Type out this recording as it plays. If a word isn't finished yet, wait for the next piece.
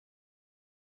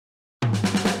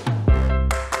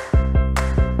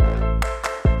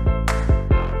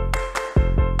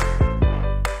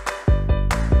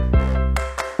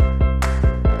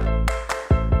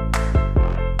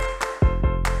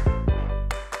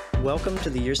Welcome to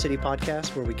the Your City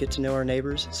podcast, where we get to know our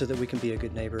neighbors so that we can be a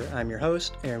good neighbor. I'm your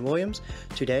host, Aaron Williams.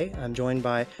 Today, I'm joined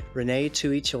by Renee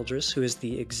Touhey-Childress, who is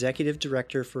the Executive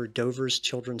Director for Dover's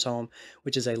Children's Home,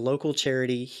 which is a local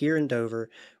charity here in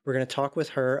Dover. We're going to talk with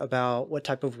her about what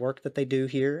type of work that they do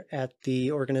here at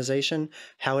the organization,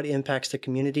 how it impacts the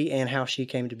community, and how she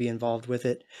came to be involved with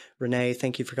it. Renee,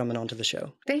 thank you for coming on to the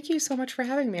show. Thank you so much for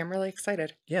having me. I'm really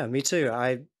excited. Yeah, me too.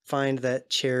 I find that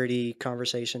charity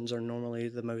conversations are normally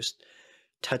the most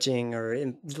touching,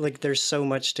 or like there's so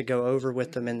much to go over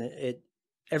with them. And it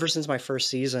ever since my first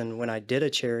season, when I did a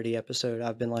charity episode,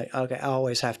 I've been like, okay, I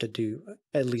always have to do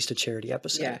at least a charity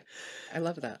episode. Yeah, I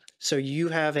love that. So you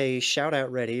have a shout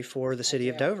out ready for the city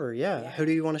of Dover. Yeah. Who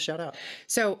do you want to shout out?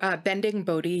 So Bending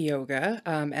Bodhi Yoga,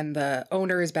 and the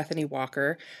owner is Bethany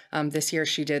Walker. This year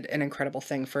she did an incredible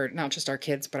thing for not just our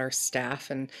kids, but our staff,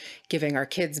 and giving our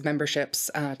kids memberships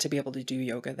to be able to do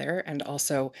yoga there, and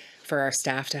also for our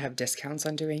staff to have discounts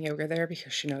on doing yoga there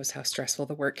because she knows how stressful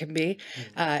the work can be.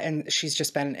 And she's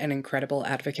just been an incredible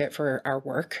advocate for our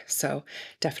work. So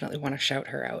definitely want to shout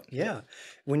her out. Yeah.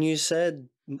 When you said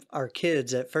our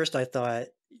kids, at first I thought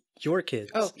your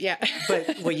kids. Oh, yeah.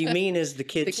 But what you mean is the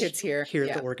kids here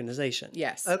at the organization.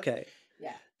 Yes. Okay.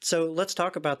 Yeah. So let's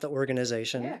talk about the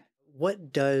organization. Yeah.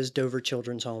 What does Dover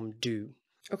Children's Home do?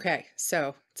 Okay,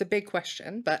 so it's a big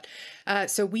question, but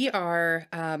so we are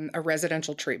a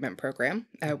residential treatment program.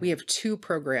 We have two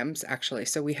programs, actually.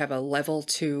 So we have a level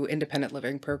 2 independent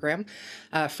living program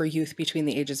for youth between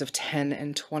the ages of 10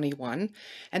 and 21.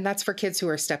 And that's for kids who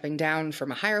are stepping down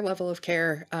from a higher level of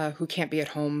care, who can't be at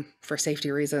home for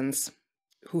safety reasons,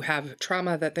 who have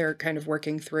trauma that they're kind of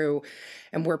working through,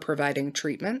 and we're providing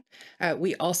treatment.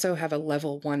 We also have a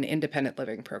level 1 independent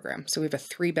living program. So we have a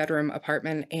 3-bedroom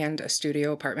apartment and a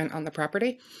studio apartment on the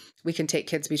property. We can take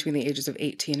kids between the ages of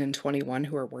 18 and 21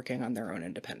 who are working on their own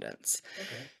independence.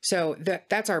 Okay. So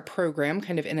that's our program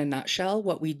kind of in a nutshell.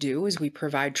 What we do is we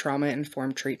provide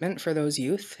trauma-informed treatment for those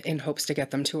youth in hopes to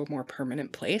get them to a more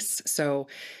permanent place. So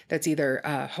that's either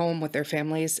home with their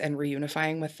families and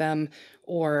reunifying with them,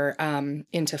 or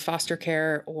into foster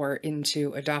care or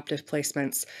into adoptive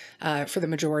placements. For the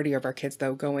majority of our kids,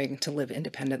 though, going to live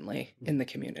independently in the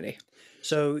community.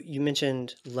 So you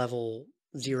mentioned level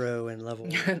 0 and level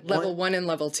level 1 and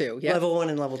level 2. Yep. Level 1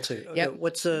 and level 2. Okay.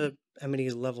 Yep. How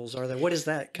many levels are there? What is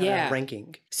that kind of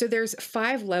ranking? So there's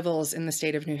 5 levels in the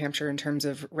state of New Hampshire in terms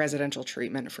of residential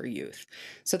treatment for youth.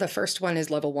 So the first one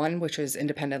is level 1, which is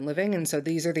independent living. And so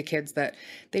these are the kids that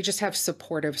they just have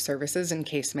supportive services and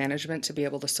case management to be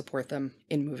able to support them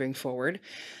in moving forward.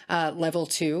 Level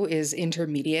 2 is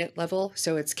intermediate level.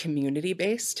 So it's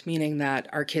community-based, meaning that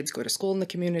our kids go to school in the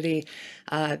community,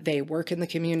 they work in the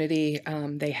community,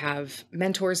 they have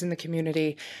mentors in the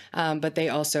community, but they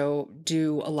also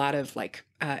do a lot of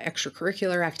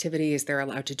extracurricular activities. They're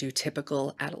allowed to do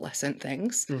typical adolescent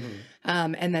things.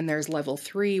 And then there's level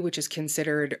 3, which is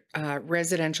considered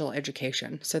residential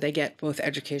education. So they get both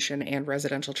education and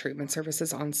residential treatment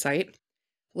services on site.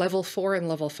 Level 4 and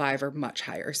level 5 are much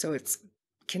higher. So it's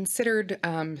considered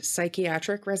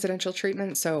psychiatric residential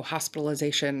treatment. So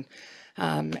hospitalization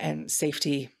and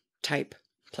safety type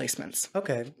placements.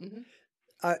 Okay.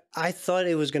 I thought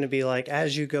it was going to be like,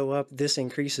 as you go up, this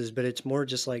increases, but it's more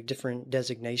just like different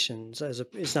designations.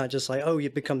 It's not just like, oh,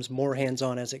 it becomes more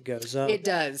hands-on as it goes up. It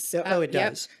does. Oh, it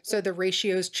does. Yep. So the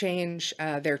ratios change,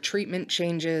 their treatment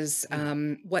changes,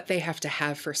 what they have to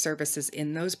have for services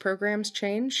in those programs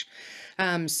change.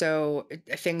 So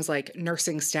things like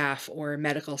nursing staff or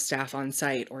medical staff on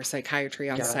site or psychiatry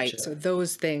on site. So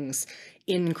those things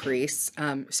increase.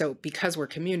 So because we're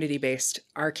community-based,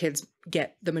 our kids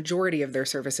get the majority of their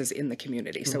services in the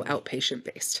community, so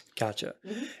outpatient-based. Gotcha.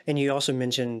 And you also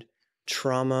mentioned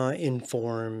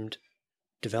trauma-informed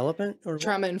development? Or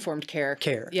trauma-informed care.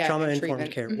 Yeah, trauma-informed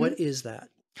care. What is that?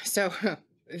 So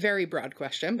very broad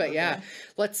question, but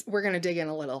we're going to dig in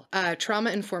a little.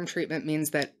 Trauma-informed treatment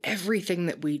means that everything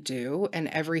that we do and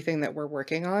everything that we're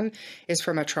working on is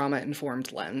from a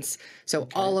trauma-informed lens. So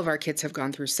all of our kids have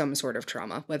gone through some sort of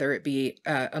trauma, whether it be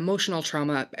emotional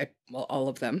trauma, well, all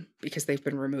of them, because they've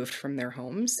been removed from their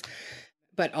homes,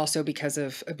 but also because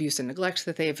of abuse and neglect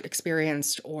that they've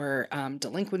experienced, or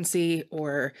delinquency,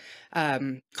 or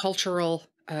cultural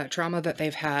trauma that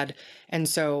they've had. And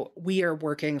so we are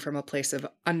working from a place of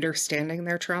understanding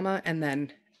their trauma, and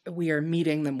then we are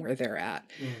meeting them where they're at.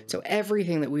 So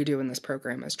everything that we do in this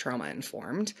program is trauma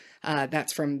informed.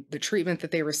 That's from the treatment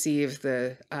that they receive,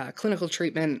 the clinical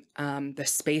treatment, the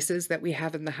spaces that we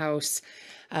have in the house,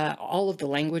 all of the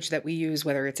language that we use,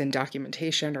 whether it's in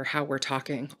documentation or how we're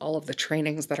talking, all of the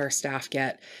trainings that our staff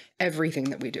get, everything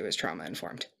that we do is trauma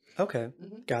informed. Okay,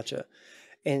 gotcha.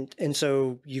 And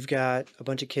so you've got a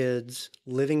bunch of kids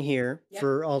living here Yep.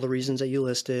 for all the reasons that you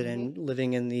listed Mhm. and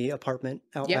living in the apartment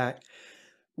out Yep. back.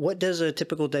 What does a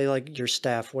typical day like your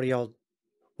staff, what are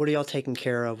y'all taking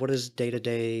care of? What does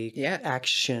day-to-day Yeah.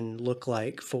 action look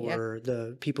like Yeah. for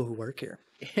the people who work here?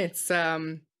 It's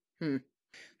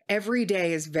every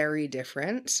day is very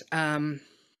different.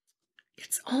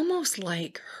 It's almost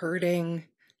like herding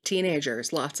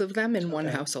teenagers, lots of them in one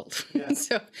Okay. household. Yeah.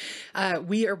 So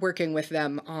we are working with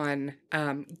them on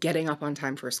getting up on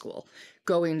time for school,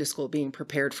 going to school, being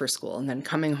prepared for school, and then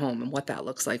coming home and what that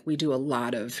looks like. We do a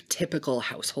lot of typical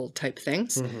household type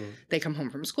things. Mhm. They come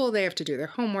home from school, they have to do their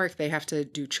homework, they have to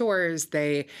do chores,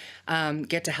 they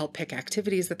get to help pick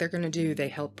activities that they're going to do, they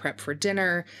help prep for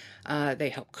dinner, they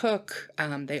help cook,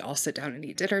 they all sit down and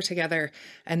eat dinner together.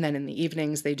 And then in the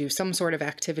evenings, they do some sort of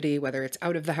activity, whether it's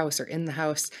out of the house or in the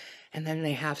house. And then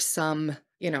they have some,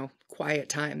 quiet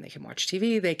time. They can watch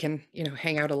TV. They can,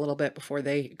 hang out a little bit before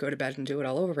they go to bed and do it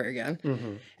all over again.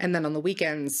 Mhm. And then on the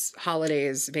weekends,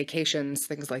 holidays, vacations,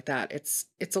 things like that, it's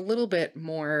a little bit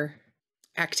more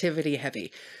activity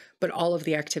heavy. But all of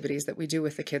the activities that we do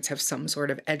with the kids have some sort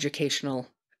of educational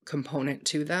component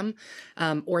to them,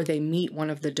 or they meet one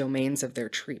of the domains of their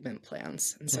treatment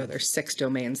plans. And so there's 6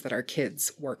 domains that our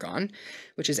kids work on,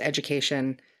 which is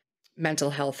education,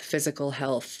 mental health, physical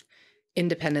health,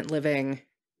 independent living,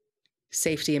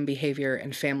 safety and behavior,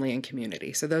 and family and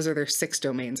community. So those are their 6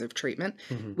 domains of treatment.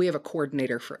 Mhm. We have a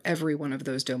coordinator for every one of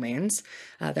those domains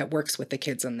that works with the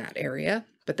kids in that area,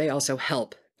 but they also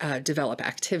help develop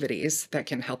activities that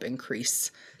can help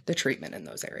increase the treatment in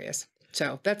those areas.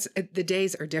 So the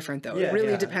days are different though. Yeah, It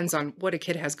really yeah. depends on what a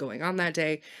kid has going on that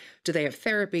day. Do they have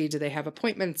therapy? Do they have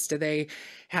appointments? Do they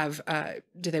have,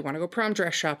 do they want to go prom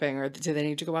dress shopping, or do they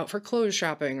need to go out for clothes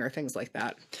shopping or things like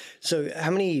that? So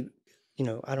how many,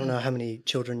 I don't know how many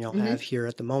children y'all Mhm. have here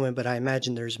at the moment, but I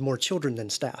imagine there's more children than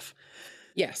staff.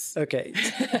 Yes. Okay.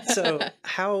 So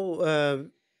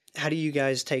how do you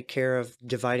guys take care of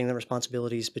dividing the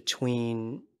responsibilities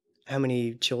between how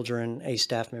many children a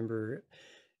staff member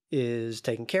is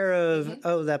taken care of? Mhm.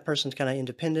 Oh, that person's kind of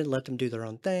independent, let them do their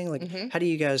own thing. Like, Mhm. how do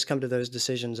you guys come to those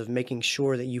decisions of making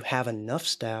sure that you have enough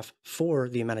staff for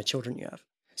the amount of children you have?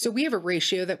 So we have a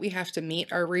ratio that we have to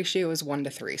meet. Our ratio is 1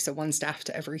 to 3, so 1 staff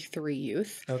to every 3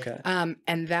 youth. Okay.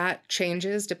 And that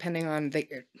changes depending on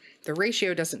the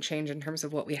ratio doesn't change in terms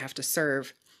of what we have to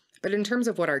serve, but in terms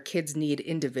of what our kids need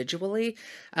individually,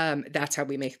 that's how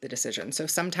we make the decision. So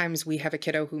sometimes we have a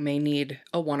kiddo who may need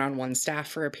a one-on-one staff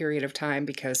for a period of time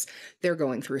because they're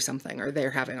going through something or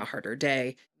they're having a harder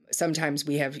day. Sometimes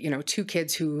we have, 2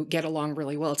 kids who get along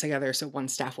really well together, so one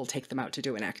staff will take them out to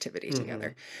do an activity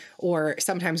together. Or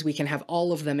sometimes we can have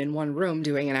all of them in one room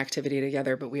doing an activity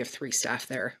together, but we have 3 staff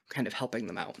there kind of helping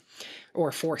them out,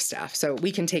 or 4 staff. So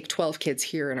we can take 12 kids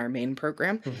here in our main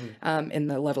program, in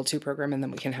the level 2 program, and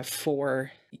then we can have 4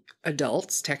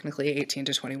 adults, technically 18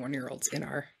 to 21-year-olds in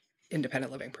our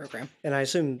independent living program. And I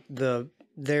assume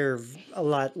they're a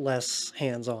lot less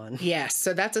hands-on. Yes,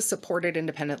 so that's a supported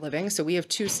independent living. So we have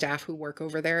 2 staff who work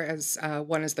over there, as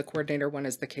one is the coordinator, one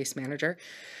is the case manager.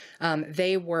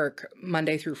 They work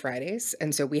Monday through Fridays,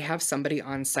 and so we have somebody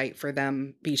on site for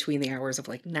them between the hours of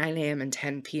like 9 a.m. and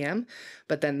 10 p.m.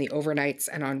 But then the overnights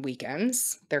and on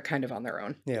weekends, they're kind of on their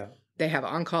own. Yeah. They have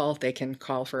on-call. They can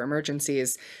call for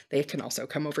emergencies. They can also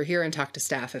come over here and talk to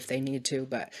staff if they need to,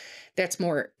 but that's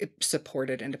more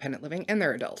supported independent living, and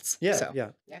they're adults. Yeah, So, yeah.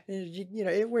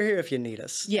 yeah. We're here if you need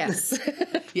us. Yes.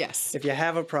 Yes. If you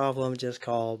have a problem, just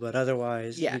call, but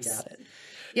otherwise, Yes. you got it.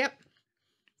 Yep.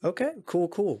 Okay,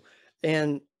 cool.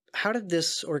 And how did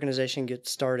this organization get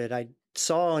started? I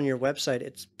saw on your website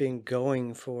it's been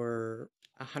going for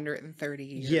 130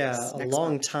 years. a next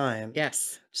long month. time.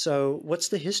 Yes. So what's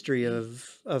the history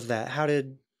of that? How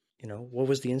did, what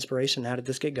was the inspiration? How did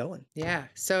this get going? Yeah.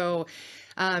 So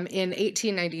in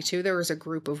 1892, there was a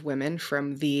group of women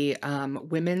from the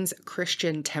Women's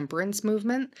Christian Temperance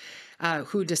Movement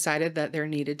who decided that there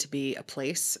needed to be a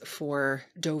place for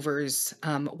Dover's,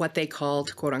 what they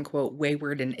called, quote unquote,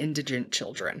 wayward and indigent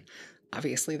children.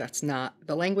 Obviously, that's not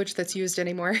the language that's used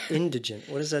anymore. Indigent.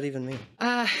 What does that even mean?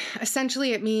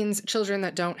 Essentially, it means children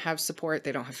that don't have support.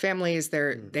 They don't have families.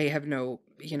 They have no,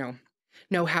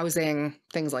 no housing,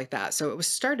 things like that. So it was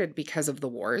started because of the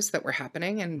wars that were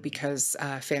happening, and because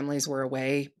families were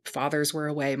away, fathers were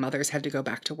away, mothers had to go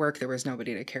back to work. There was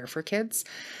nobody to care for kids,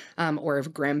 or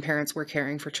if grandparents were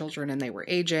caring for children and they were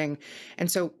aging. And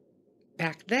so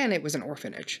back then, it was an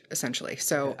orphanage, essentially.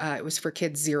 So it was for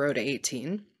kids 0 to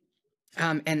 18.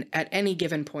 And at any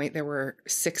given point, there were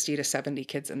 60 to 70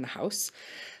 kids in the house,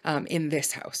 in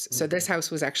this house. So this house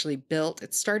was actually built,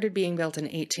 it started being built in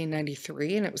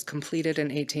 1893 and it was completed in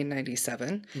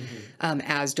 1897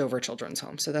 as Dover Children's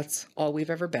Home. So that's all we've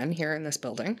ever been here in this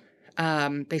building.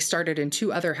 They started in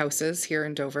 2 other houses here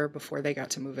in Dover before they got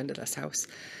to move into this house.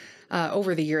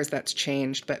 Over the years, that's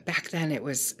changed, but back then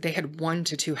they had 1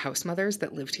 to 2 house mothers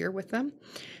that lived here with them.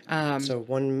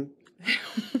 So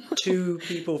 2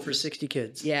 people for 60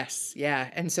 kids. Yes. Yeah.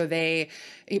 And so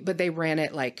but they ran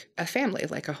it like a family,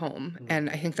 like a home. And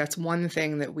I think that's one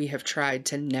thing that we have tried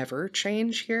to never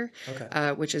change here,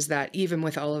 which is that even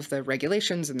with all of the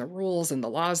regulations and the rules and the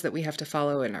laws that we have to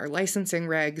follow in our licensing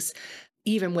regs,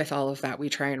 even with all of that, we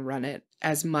try and run it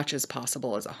as much as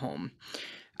possible as a home.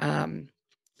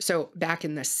 So back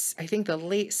in I think the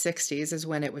late 60s is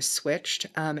when it was switched,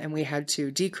 and we had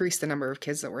to decrease the number of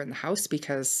kids that were in the house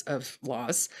because of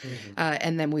laws.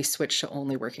 And then we switched to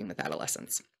only working with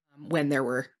adolescents when there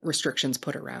were restrictions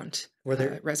put around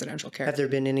residential care. Have there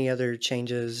been any other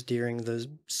changes during the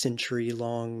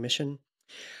century-long mission?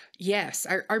 Yes,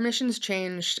 our mission's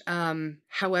changed.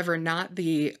 However, not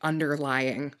the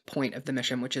underlying point of the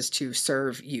mission, which is to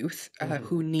serve youth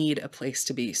who need a place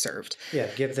to be served. Yeah,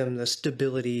 give them the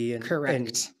stability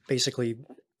and basically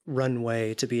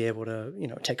runway to be able to,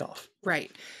 take off.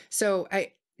 Right. So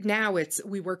now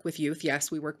we work with youth. Yes,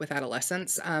 we work with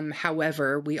adolescents.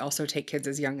 However, we also take kids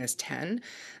as young as 10.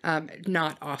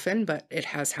 Not often, but it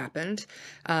has happened.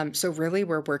 So really,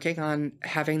 we're working on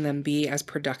having them be as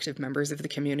productive members of the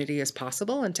community as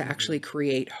possible and to actually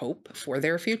create hope for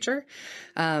their future.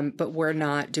 But we're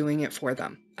not doing it for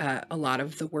them. A lot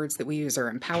of the words that we use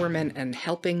are empowerment and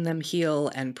helping them heal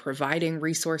and providing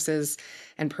resources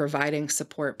and providing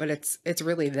support, but it's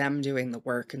really them doing the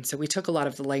work. And so we took a lot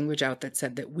of the language out that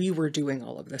said that we were doing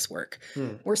all of this work.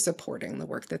 We're supporting the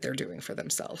work that they're doing for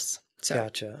themselves. So,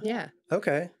 gotcha. Yeah.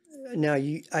 Okay. Now,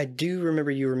 I do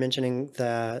remember you were mentioning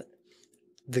that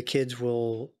the kids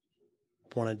will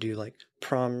want to do like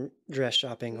prom dress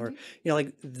shopping or,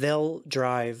 they'll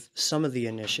drive some of the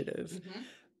initiative.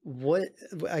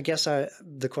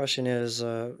 The question is,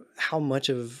 how much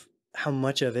of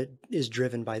it is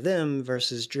driven by them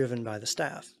versus driven by the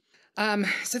staff?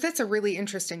 So that's a really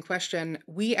interesting question.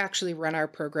 We actually run our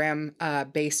program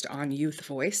based on youth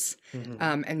voice,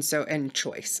 and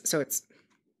choice. So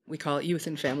we call it youth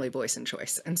and family voice and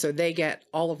choice. And so they get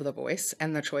all of the voice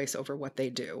and the choice over what they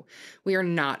do. We are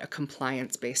not a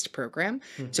compliance-based program,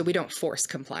 so we don't force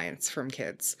compliance from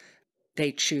kids.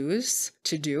 They choose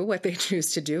to do what they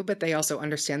choose to do, but they also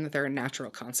understand that there are natural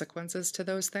consequences to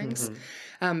those things.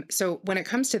 So when it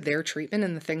comes to their treatment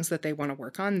and the things that they want to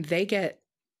work on, they get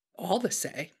all the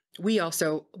say. We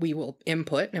will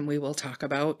input and we will talk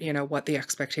about, what the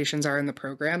expectations are in the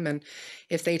program. And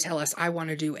if they tell us, I want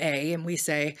to do A, and we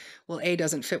say, well, A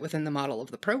doesn't fit within the model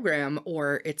of the program,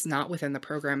 or it's not within the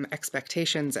program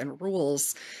expectations and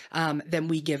rules, then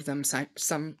we give them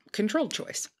some controlled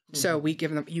choice. So we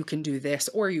give them, you can do this,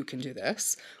 or you can do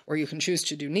this, or you can choose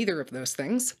to do neither of those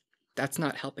things. That's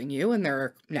not helping you. And there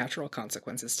are natural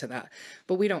consequences to that.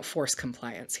 But we don't force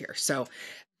compliance here. So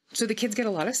the kids get a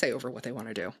lot of say over what they want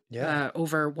to do,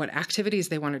 over what activities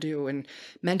they want to do and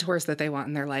mentors that they want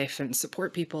in their life and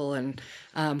support people and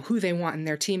who they want in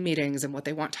their team meetings and what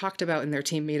they want talked about in their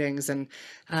team meetings. And,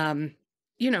 and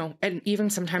even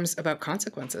sometimes about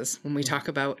consequences when we talk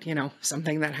about,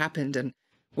 something that happened and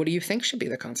what do you think should be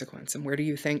the consequence? And where do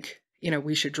you think,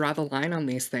 we should draw the line on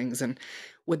these things? And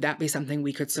would that be something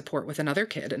we could support with another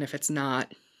kid? And if it's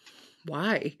not,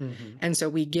 why? And so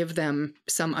we give them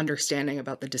some understanding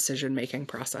about the decision-making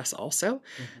process also.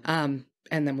 And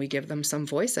then we give them some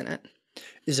voice in it.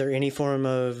 Is there any form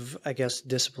of,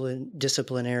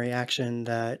 disciplinary action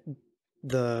that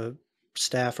the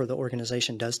staff or the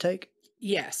organization does take?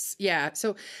 Yes. Yeah.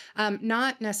 So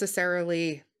not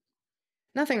necessarily,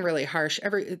 nothing really harsh.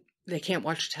 They can't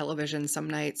watch television some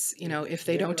nights, if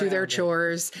they don't do their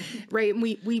chores, right? And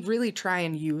we really try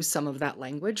and use some of that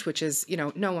language, which is,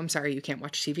 no, I'm sorry, you can't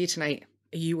watch TV tonight.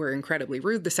 You were incredibly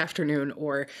rude this afternoon,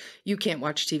 or you can't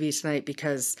watch TV tonight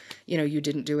because, you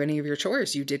didn't do any of your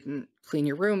chores. You didn't clean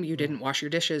your room. You didn't wash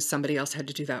your dishes. Somebody else had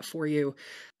to do that for you.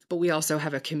 But we also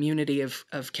have a community of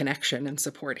connection and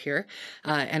support here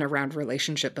and around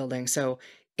relationship building. So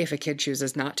if a kid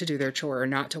chooses not to do their chore or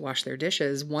not to wash their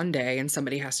dishes one day and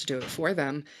somebody has to do it for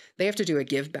them, they have to do a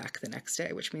give back the next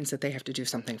day, which means that they have to do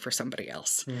something for somebody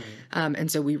else. And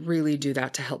so we really do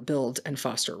that to help build and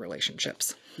foster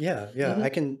relationships. Yeah. I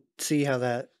can see how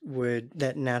that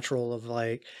natural of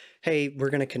like, hey, we're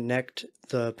going to connect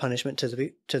the punishment to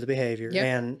the behavior,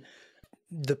 and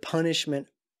the punishment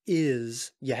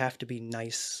is you have to be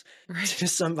nice Right. to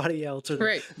somebody else, or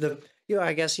Right.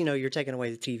 I guess, you're taking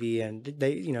away the TV and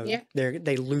they, Yeah.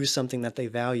 they lose something that they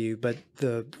value, but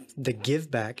the give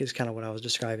back is kind of what I was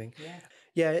describing. Yeah.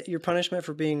 Yeah, your punishment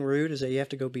for being rude is that you have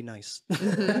to go be nice.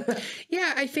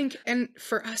 Yeah, I think, and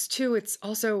for us too, it's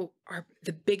also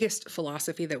the biggest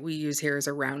philosophy that we use here is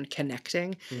around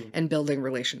connecting Mm. and building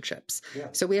relationships. Yeah.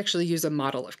 So we actually use a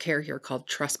model of care here called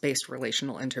trust-based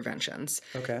relational interventions.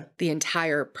 Okay. The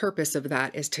entire purpose of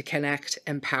that is to connect,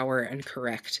 empower, and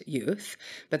correct youth,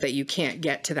 but that you can't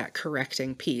get to that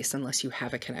correcting piece unless you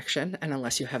have a connection and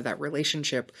unless you have that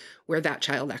relationship where that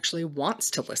child actually wants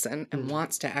to listen and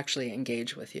wants to actually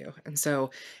engage with you. And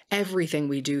so everything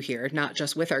we do here, not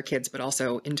just with our kids, but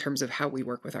also in terms of how we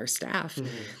work with our staff,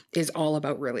 is all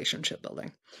about relationship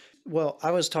building. Well,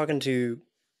 I was talking to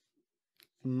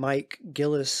Mike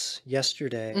Gillis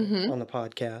yesterday on the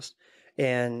podcast,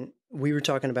 and we were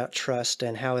talking about trust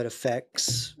and how it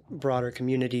affects broader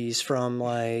communities from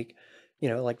like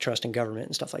trust in government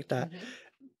and stuff like that.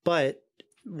 But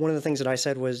one of the things that I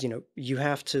said was, you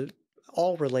have to,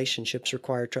 all relationships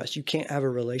require trust. You can't have a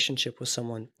relationship with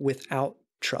someone without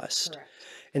trust. Correct.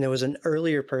 And there was an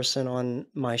earlier person on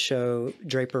my show,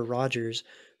 Draper Rogers,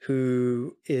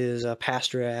 who is a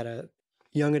pastor at a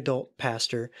young adult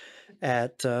pastor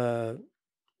at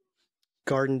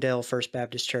Gardendale First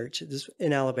Baptist Church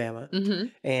in Alabama.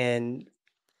 And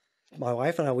my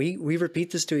wife and I, we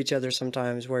repeat this to each other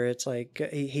sometimes, where it's like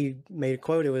he made a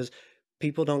quote. It was,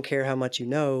 people don't care how much you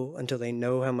know until they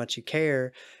know how much you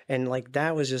care. And like,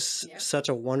 that was just such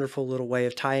a wonderful little way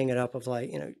of tying it up of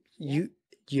like,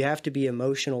 you have to be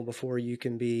emotional before you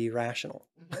can be rational.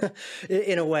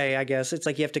 In a way, I guess it's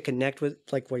like you have to connect with,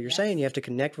 like what you're saying, you have to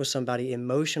connect with somebody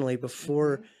emotionally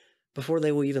before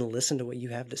they will even listen to what you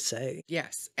have to say.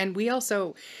 Yes. And we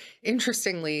also,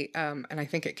 interestingly, and I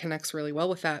think it connects really well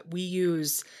with that, we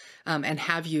use and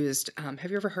have used,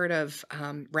 have you ever heard of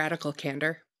radical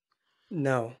candor?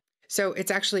 No. So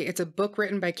it's a book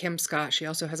written by Kim Scott. She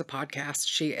also has a podcast.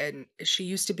 She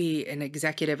used to be an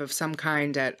executive of some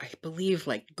kind at, I believe,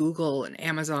 like Google and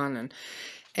Amazon. And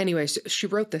anyways, she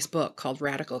wrote this book called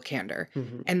Radical Candor.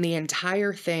 And the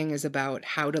entire thing is about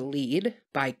how to lead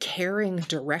by caring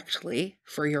directly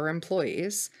for your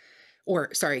employees,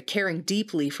 caring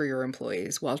deeply for your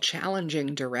employees while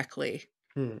challenging directly.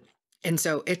 And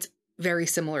so it's very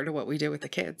similar to what we do with the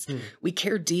kids. We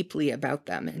care deeply about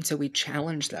them. And so we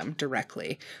challenge them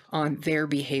directly on their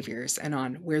behaviors and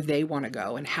on where they want to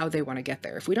go and how they want to get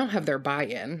there. If we don't have their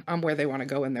buy-in on where they want to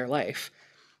go in their life,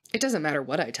 it doesn't matter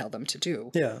what I tell them to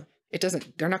do. Yeah.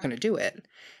 They're not going to do it.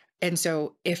 And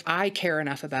so if I care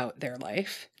enough about their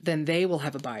life, then they will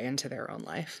have a buy-in to their own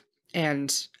life.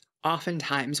 And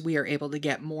oftentimes we are able to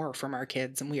get more from our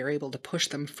kids and we are able to push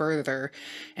them further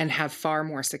and have far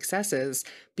more successes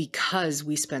because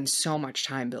we spend so much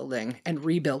time building and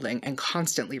rebuilding and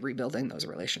constantly rebuilding those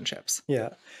relationships. Yeah.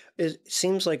 It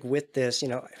seems like with this,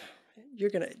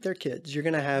 they're kids, you're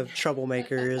going to have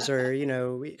troublemakers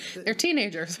or, they're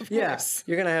teenagers, of course.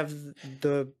 You're going to have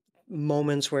the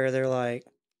moments where they're like,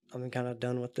 I'm kind of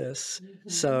done with this.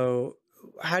 So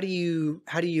how do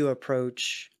you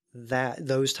approach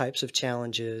those types of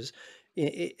challenges?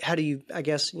 How do you, I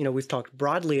guess, we've talked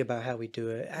broadly about how we do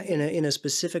it. In a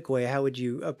specific way, how would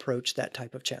you approach that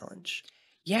type of challenge?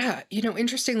 Yeah.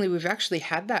 Interestingly, we've actually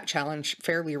had that challenge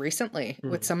fairly recently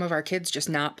with some of our kids just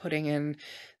not putting in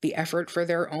the effort for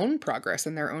their own progress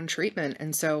and their own treatment.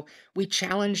 And so we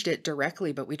challenged it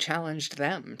directly, but we challenged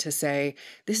them to say,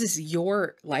 this is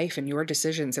your life and your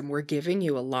decisions, and we're giving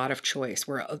you a lot of choice.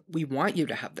 We want you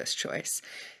to have this choice.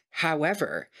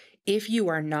 However, if you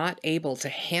are not able to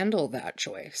handle that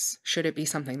choice, should it be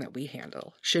something that we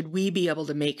handle? Should we be able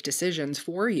to make decisions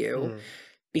for you?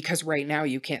 Because right now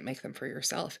you can't make them for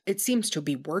yourself. It seems to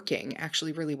be working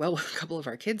actually really well with a couple of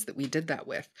our kids that we did that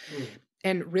with.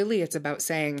 And really it's about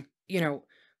saying,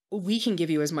 we can give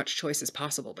you as much choice as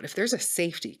possible, but if there's a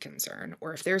safety concern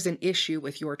or if there's an issue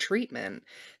with your treatment,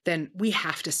 then we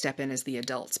have to step in as the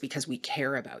adults because we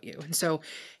care about you. And so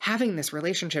having this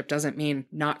relationship doesn't mean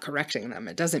not correcting them.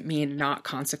 It doesn't mean not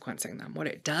consequencing them. What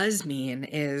it does mean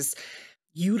is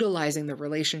utilizing the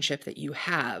relationship that you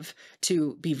have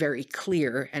to be very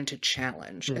clear and to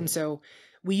challenge. And so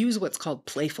we use what's called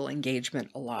playful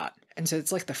engagement a lot. And so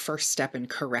it's like the first step in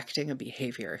correcting a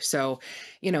behavior. So,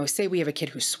 say we have a kid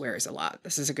who swears a lot.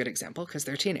 This is a good example because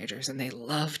they're teenagers and they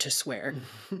love to swear.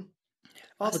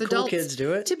 All the cool kids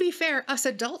do it. To be fair, us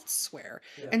adults swear.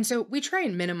 Yeah. And so we try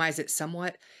and minimize it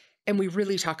somewhat. And we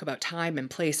really talk about time and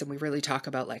place, and we really talk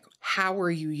about like, how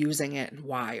are you using it and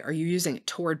why? Are you using it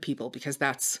toward people because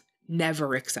that's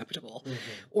never acceptable? Mm-hmm.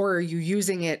 Or are you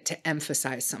using it to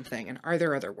emphasize something? And are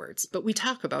there other words? But we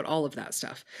talk about all of that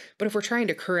stuff. But if we're trying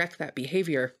to correct that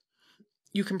behavior,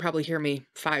 you can probably hear me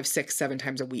 5, 6, 7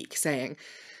 times a week saying,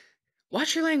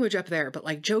 watch your language up there, but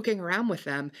like joking around with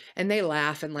them, and they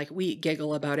laugh and like we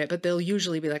giggle about it, but they'll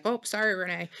usually be like, oh, sorry,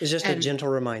 Renee. It's just a gentle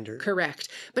reminder. Correct.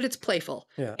 But it's playful.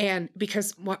 Yeah. And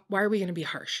because why are we going to be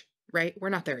harsh, right? We're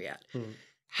not there yet. Hmm.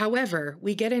 However,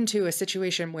 we get into a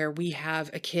situation where we have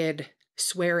a kid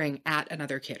swearing at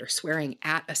another kid or swearing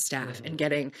at a staff and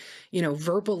getting,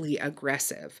 verbally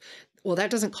aggressive. Well,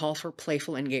 that doesn't call for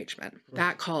playful engagement.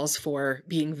 That calls for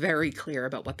being very clear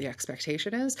about what the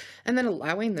expectation is and then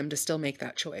allowing them to still make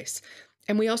that choice.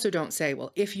 And we also don't say,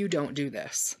 well, if you don't do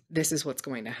this, this is what's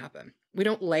going to happen. We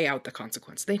don't lay out the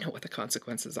consequence. They know what the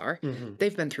consequences are. Mm-hmm.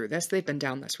 They've been through this. They've been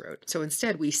down this road. So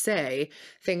instead, we say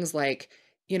things like,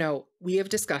 we have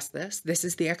discussed this. This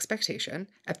is the expectation.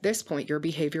 At this point, your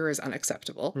behavior is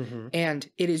unacceptable. Mm-hmm. And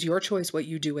it is your choice what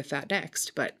you do with that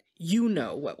next. But you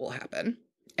know what will happen.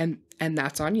 And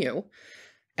that's on you.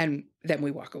 And then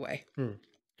we walk away. Mm.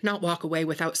 Not walk away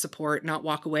without support, not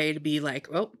walk away to be like,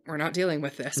 oh, we're not dealing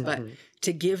with this, but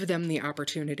to give them the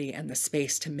opportunity and the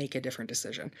space to make a different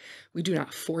decision. We do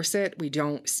not force it. We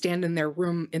don't stand in their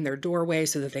room, in their doorway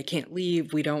so that they can't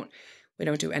leave. We don't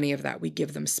do any of that. We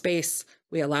give them space.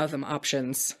 We allow them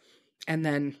options, and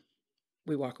then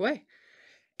we walk away.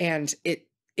 And it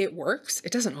works.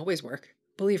 It doesn't always work.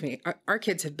 Believe me, our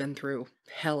kids have been through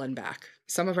hell and back.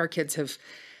 Some of our kids have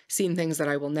seen things that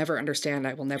I will never understand,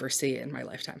 I will never see in my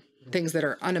lifetime, things that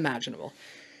are unimaginable.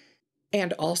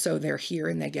 And also they're here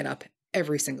and they get up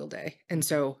every single day. And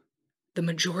so the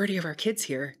majority of our kids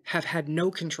here have had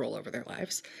no control over their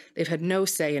lives. They've had no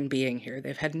say in being here.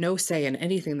 They've had no say in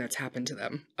anything that's happened to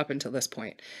them up until this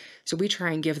point. So we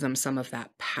try and give them some of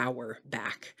that power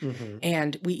back. Mm-hmm.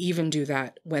 And we even do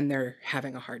that when they're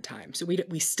having a hard time. So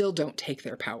we still don't take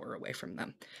their power away from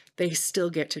them. They still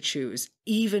get to choose,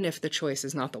 even if the choice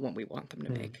is not the one we want them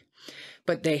to make.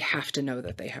 But they have to know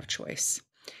that they have choice.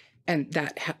 And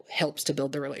that helps to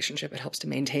build the relationship. It helps to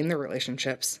maintain the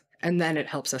relationships. And then it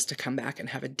helps us to come back and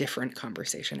have a different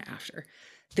conversation after.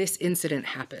 This incident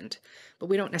happened, but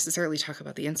we don't necessarily talk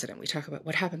about the incident. We talk about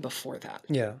what happened before that.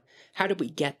 Yeah. How did we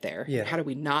get there? Yeah. How do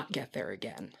we not get there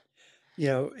again?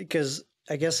 Because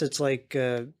I guess it's like,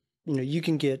 you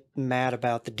can get mad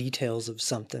about the details of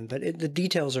something, but the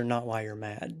details are not why you're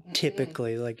mad. Mm-hmm.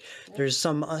 Typically, like there's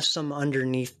some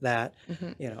underneath that,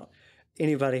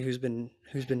 anybody who's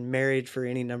been married for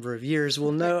any number of years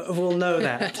will know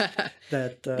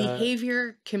that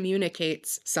behavior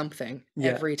communicates something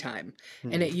every time.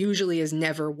 Mm-hmm. And it usually is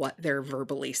never what they're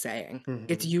verbally saying. Mm-hmm.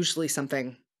 It's usually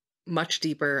something much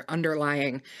deeper,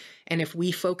 underlying. And if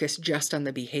we focus just on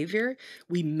the behavior,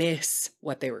 we miss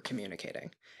what they were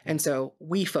communicating. And so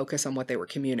we focus on what they were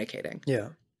communicating. Yeah.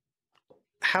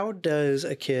 How does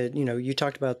a kid, you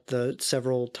talked about the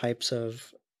several types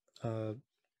of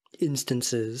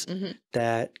instances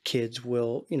that kids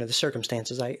will, the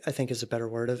circumstances, I think is a better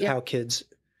word of how kids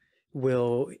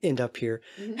will end up here.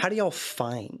 Mm-hmm. How do y'all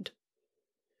find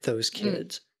those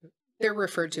kids? They're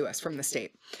referred to us from the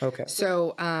state. Okay.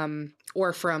 So,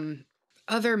 or from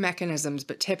other mechanisms,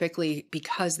 but typically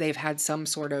because they've had some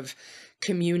sort of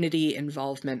community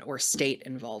involvement or state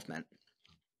involvement.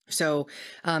 So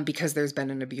because there's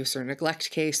been an abuse or neglect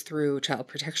case through Child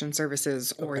Protection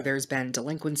Services, or there's been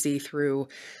delinquency through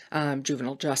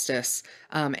juvenile justice.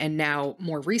 And now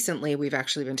more recently, we've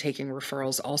actually been taking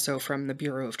referrals also from the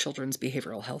Bureau of Children's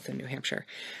Behavioral Health in New Hampshire,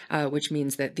 which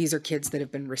means that these are kids that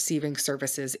have been receiving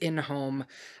services in home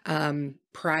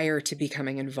prior to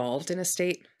becoming involved in a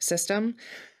state system,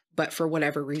 but for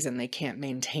whatever reason, they can't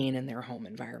maintain in their home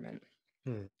environment.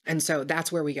 And so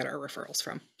that's where we get our referrals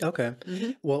from. Okay.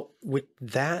 Mm-hmm. Well, with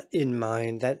that in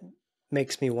mind, that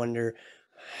makes me wonder,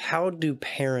 how do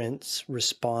parents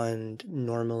respond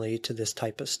normally to this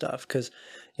type of stuff? Because,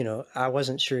 I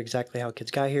wasn't sure exactly how kids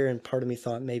got here, and part of me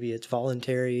thought maybe it's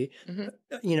voluntary,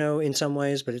 in some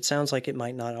ways, but it sounds like it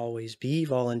might not always be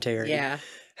voluntary. Yeah.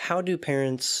 How do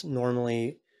parents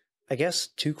normally, I guess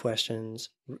 2 questions,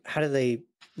 how do they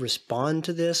respond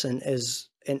to this?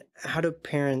 And how do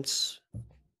parents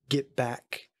get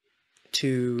back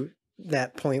to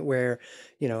that point where,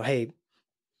 hey,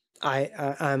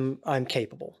 I'm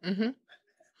capable?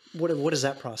 Mm-hmm. What does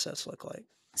that process look like?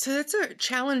 So that's a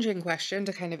challenging question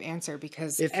to kind of answer,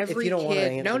 because if every you don't kid, want to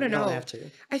answer, no, you don't have to.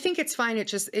 I think it's fine.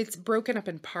 It's broken up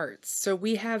in parts. So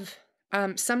we have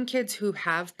some kids who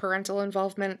have parental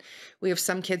involvement. We have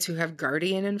some kids who have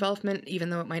guardian involvement, even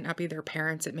though it might not be their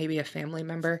parents, it may be a family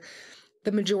member.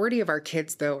 The majority of our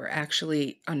kids, though, are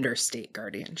actually under state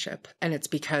guardianship. And it's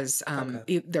because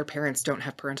their parents don't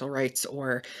have parental rights,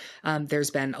 or there's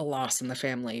been a loss in the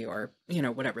family, or,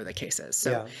 whatever the case is.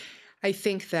 So I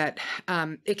think that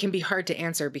it can be hard to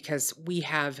answer, because we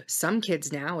have some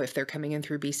kids now, if they're coming in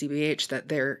through BCBH, that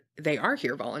they are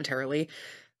here voluntarily.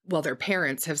 Well, their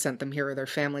parents have sent them here, or their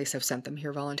families have sent them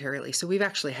here voluntarily. So we've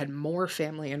actually had more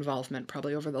family involvement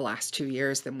probably over the last 2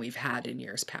 years than we've had in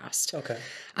years past. Okay.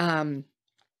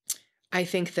 I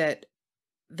think that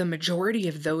the majority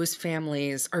of those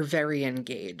families are very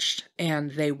engaged,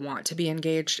 and they want to be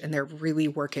engaged, and they're really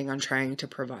working on trying to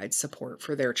provide support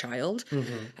for their child.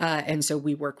 And so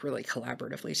we work really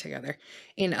collaboratively together.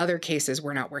 In other cases,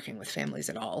 we're not working with families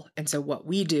at all. And so what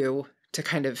we do to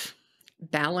kind of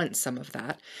balance some of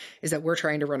that is that we're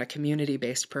trying to run a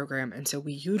community-based program. And so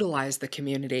we utilize the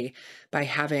community by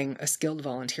having a skilled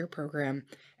volunteer program.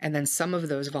 And then some of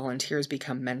those volunteers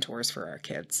become mentors for our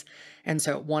kids. And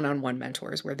so one-on-one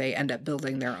mentors, where they end up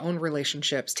building their own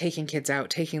relationships, taking kids out,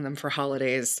 taking them for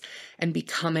holidays, and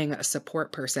becoming a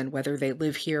support person, whether they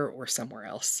live here or somewhere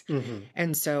else.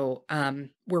 And so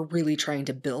we're really trying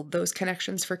to build those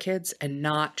connections for kids, and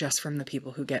not just from the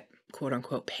people who get, quote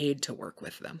unquote, paid to work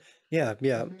with them. Yeah.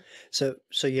 So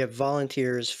you have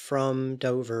volunteers from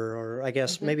Dover, or I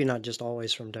guess maybe not just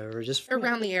always from Dover, just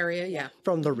around the area,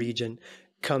 from the region,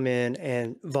 come in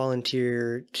and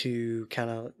volunteer to kind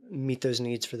of meet those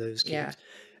needs for those kids.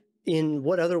 In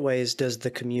what other ways does the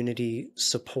community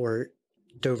support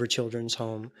Dover Children's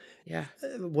Home?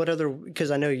 What other,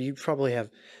 because I know you probably have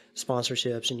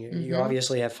sponsorships, and you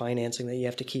obviously have financing that you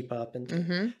have to keep up.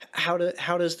 And how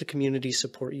does the community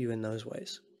support you in those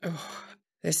ways? Oh,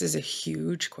 this is a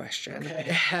huge question.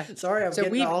 Okay. Sorry, I'm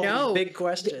getting all these big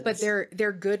questions. But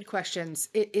they're good questions.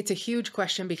 It's a huge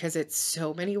question because it's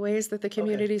so many ways that the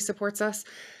community supports us.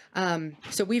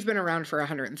 So we've been around for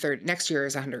 130. Next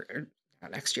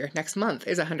month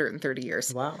is 130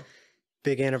 years. Wow.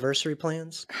 Big anniversary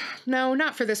plans? No,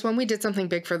 not for this one. We did something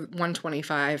big for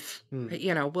 125.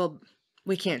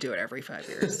 We can't do it every 5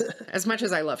 years. As much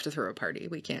as I love to throw a party,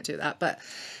 we can't do that. But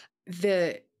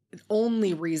the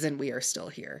only reason we are still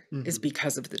here is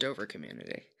because of the Dover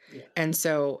community. And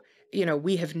so,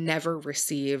 we have never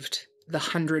received the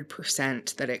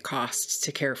 100% that it costs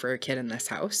to care for a kid in this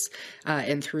house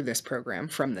and through this program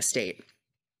from the state.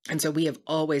 And so we have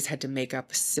always had to make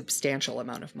up a substantial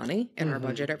amount of money in our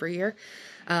budget every year.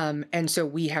 And so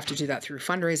we have to do that through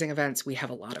fundraising events. We have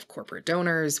a lot of corporate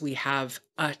donors. We have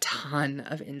a ton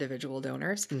of individual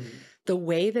donors. The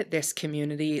way that this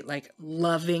community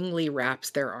lovingly wraps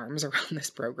their arms around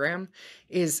this program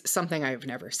is something I've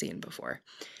never seen before.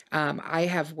 I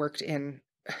have worked in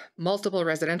multiple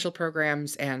residential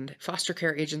programs and foster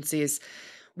care agencies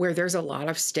where there's a lot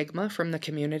of stigma from the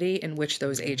community in which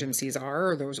those agencies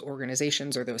are, or those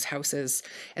organizations, or those houses.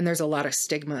 And there's a lot of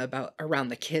stigma around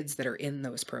the kids that are in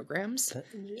those programs.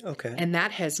 Okay. And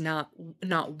that has not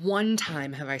one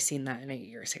time have I seen that in 8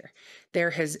 years here. There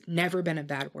has never been a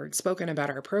bad word spoken about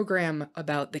our program,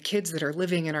 about the kids that are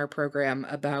living in our program,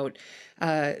 about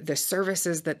the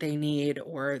services that they need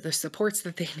or the supports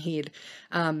that they need.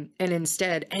 And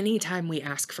instead, anytime we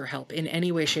ask for help in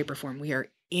any way, shape, or form, we are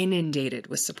inundated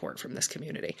with support from this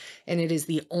community. And it is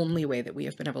the only way that we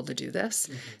have been able to do this.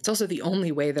 It's also the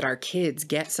only way that our kids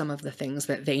get some of the things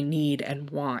that they need and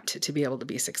want to be able to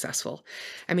be successful.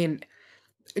 I mean,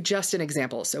 just an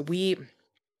example. So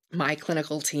my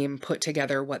clinical team put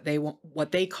together what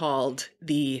they called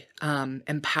the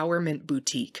Empowerment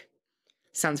Boutique.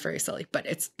 Sounds very silly, but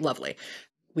it's lovely.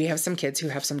 We have some kids who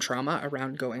have some trauma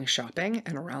around going shopping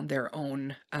and around their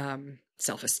own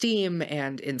self-esteem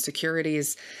and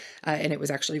insecurities. And it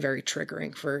was actually very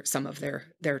triggering for some of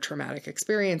their traumatic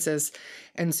experiences.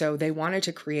 And so they wanted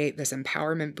to create this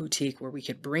empowerment boutique where we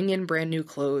could bring in brand new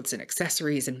clothes and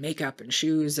accessories and makeup and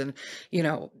shoes and,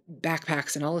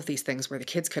 backpacks and all of these things where the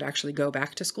kids could actually go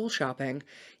back to school shopping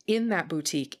in that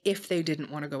boutique if they didn't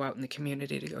want to go out in the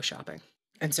community to go shopping.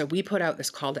 And so we put out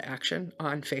this call to action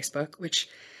on Facebook, which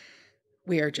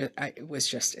it was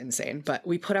just insane, but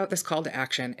we put out this call to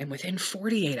action, and within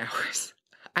 48 hours,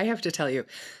 I have to tell you,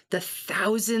 the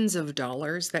thousands of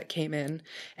dollars that came in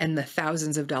and the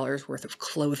thousands of dollars worth of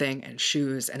clothing and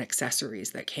shoes and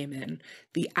accessories that came in,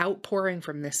 the outpouring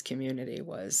from this community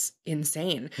was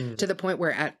insane to the point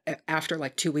where after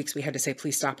 2 weeks, we had to say,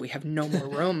 please stop. We have no more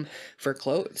room for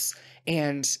clothes.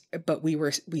 But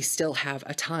we still have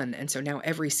a ton. And so now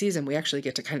every season we actually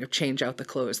get to kind of change out the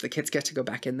clothes. The kids get to go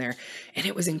back in there. And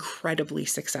it was incredibly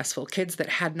successful. Kids that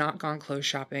had not gone clothes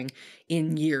shopping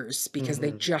in years because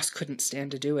they just couldn't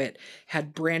stand to do it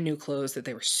had brand new clothes that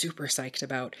they were super psyched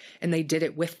about. And they did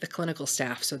it with the clinical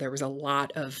staff. So there was a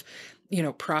lot of,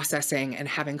 processing and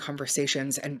having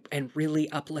conversations and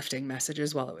really uplifting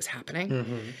messages while it was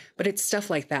happening. But it's stuff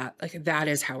like that. Like that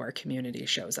is how our community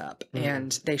shows up.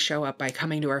 And they show up by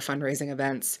coming to our fundraising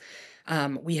events.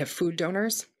 We have food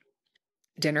donors,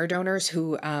 dinner donors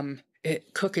who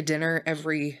cook a dinner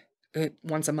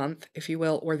once a month, if you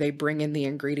will, or they bring in the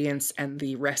ingredients and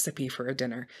the recipe for a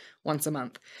dinner once a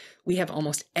month. We have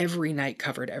almost every night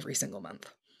covered every single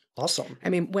month. Awesome. I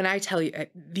mean, when I tell you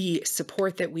the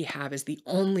support that we have is the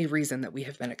only reason that we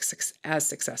have been as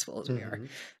successful as we are.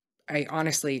 I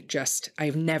honestly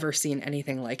I've never seen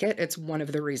anything like it. It's one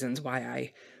of the reasons why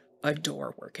I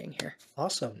adore working here.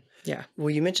 Awesome. Yeah. Well,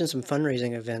 you mentioned some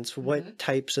fundraising events. What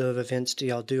types of events do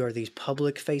y'all do? Are these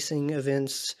public facing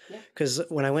events? Because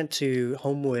when I went to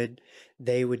Homewood,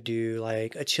 they would do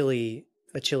like a chili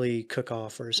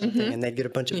cook-off or something, and they'd get a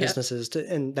bunch of businesses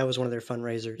and that was one of their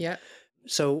fundraisers. Yeah.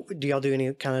 So do y'all do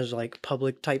any kind of like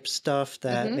public type stuff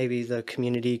that maybe the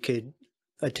community could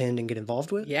attend and get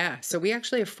involved with? Yeah. So we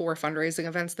actually have 4 fundraising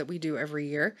events that we do every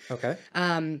year. Okay.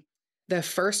 The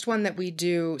first one that we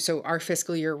do, so our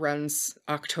fiscal year runs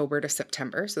October to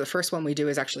September. So the first one we do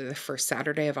is actually the first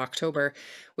Saturday of October,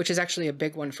 which is actually a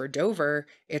big one for Dover.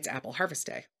 It's Apple Harvest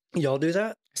Day. Y'all do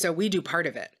that? So we do part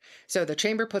of it. So the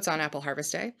chamber puts on Apple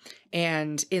Harvest Day,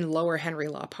 and in Lower Henry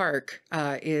Law Park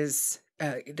is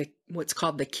what's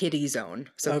called the kiddie zone,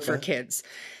 so for kids.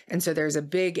 And so there's a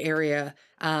big area.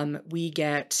 We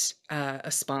get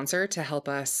a sponsor to help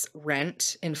us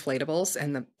rent inflatables,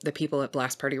 and the people at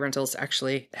Blast Party Rentals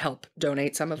actually help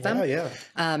donate some of them. Oh, yeah.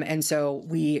 And so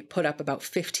we put up about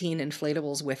 15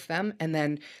 inflatables with them, and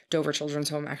then Dover Children's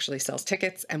Home actually sells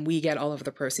tickets, and we get all of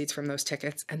the proceeds from those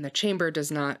tickets. And the chamber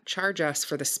does not charge us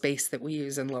for the space that we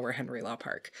use in Lower Henry Law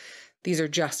Park. These are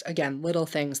just, again, little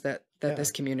things that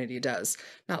this community does.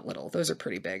 Not little, those are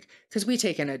pretty big, because we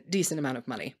take in a decent amount of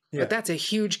money. But that's a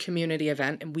huge community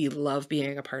event, and we love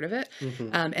being a part of it.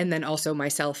 And then also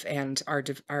myself and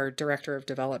our director of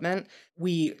development,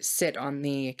 we sit on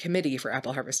the committee for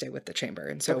Apple Harvest Day with the chamber.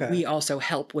 And so we also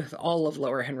help with all of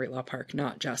Lower Henry Law Park,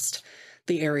 not just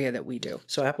the area that we do.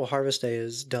 So Apple Harvest Day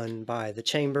is done by the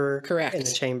chamber. Correct. And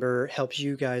the chamber helps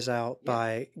you guys out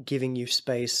by giving you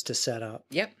space to set up.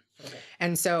 Yep. Okay.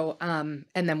 And so, and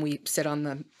then we sit on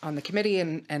the committee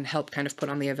and help kind of put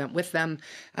on the event with them,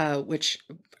 which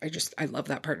I love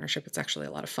that partnership. It's actually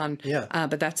a lot of fun. Yeah.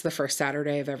 But that's the first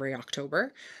Saturday of every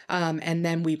October. And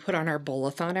then we put on our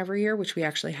bowl-a-thon every year, which we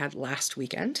actually had last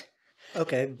weekend.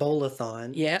 Okay,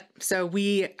 bowl-a-thon. Yeah. So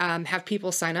we have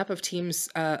people sign up of teams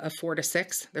of 4 to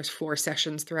 6. There's 4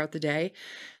 sessions throughout the day.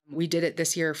 We did it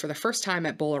this year for the first time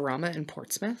at Bowl-a-Rama in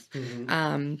Portsmouth.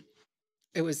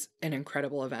 It was an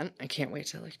incredible event. I can't wait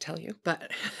to tell you.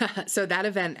 But so that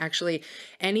event, actually,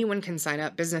 anyone can sign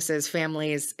up, businesses,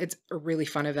 families. It's a really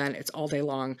fun event. It's all day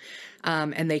long.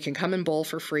 And they can come and bowl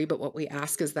for free. But what we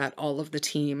ask is that all of the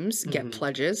teams get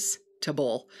pledges to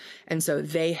bowl. And so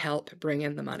they help bring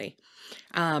in the money.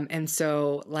 And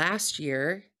so last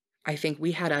year, I think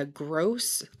we had a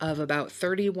gross of about a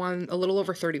little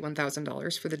over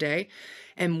 $31,000 for the day.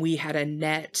 And we had a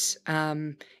net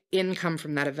income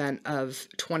from that event of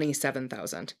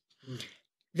 $27,000.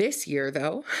 This year,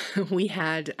 though, we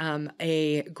had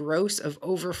a gross of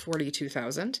over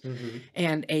 $42,000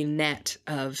 and a net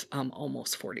of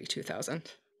almost $42,000.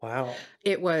 Wow.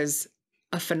 It was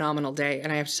a phenomenal day.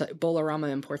 And I have to say, Bowl-a-Rama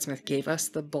in Portsmouth gave us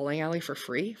the bowling alley for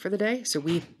free for the day. So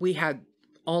we had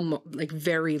almost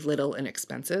very little in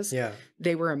expenses. Yeah.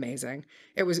 They were amazing.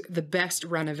 It was the best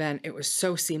run event. It was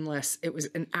so seamless. It was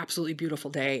an absolutely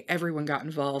beautiful day. Everyone got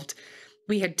involved.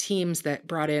 We had teams that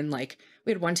brought in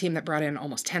we had one team that brought in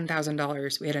almost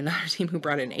 $10,000. We had another team who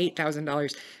brought in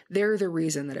 $8,000. They're the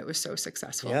reason that it was so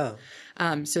successful.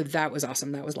 Yeah. So that was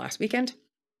awesome. That was last weekend.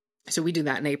 So we do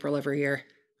that in April every year.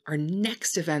 Our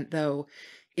next event, though,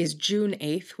 is June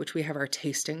 8th, which we have our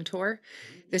tasting tour.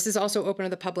 This is also open to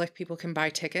the public. People can buy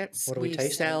tickets. What do we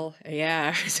taste?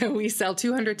 So we sell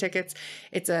 200 tickets.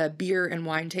 It's a beer and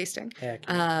wine tasting,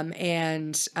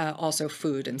 and also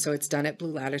food. And so it's done at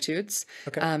Blue Latitudes.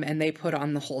 Okay. And they put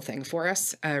on the whole thing for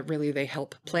us. Really, they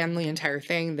help plan the entire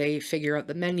thing. They figure out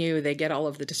the menu. They get all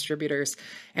of the distributors,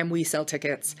 and we sell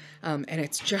tickets. And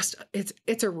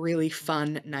it's a really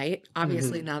fun night.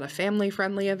 Obviously, not a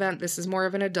family-friendly event. This is more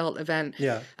of an adult event.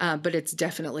 Yeah. But it's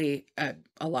definitely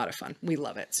a lot of fun. We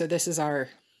love it. So this is our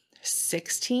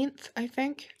 16th, I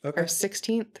think. Okay. Our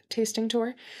 16th tasting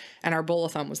tour. And our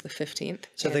bowl-a-thon was the 15th.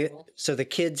 So the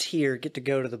kids here get to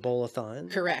go to the bowl-a-thon.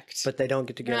 Correct. But they don't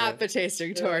get to go Not the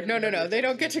tasting tour. No. They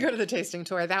don't get to go to the tasting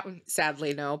tour. That one,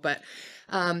 sadly, no. But,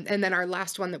 and then our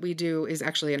last one that we do is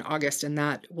actually in August, and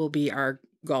that will be our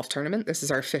golf tournament. This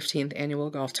is our 15th annual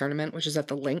golf tournament, which is at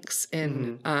the Links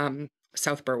in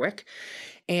South Berwick.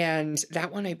 And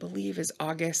that one, I believe, is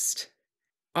August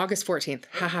 14th.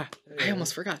 Haha. I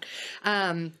almost forgot.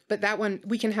 But that one,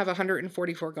 we can have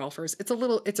 144 golfers.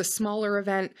 It's a smaller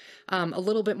event, a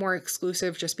little bit more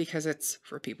exclusive just because it's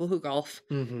for people who golf.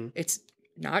 It's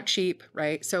not cheap,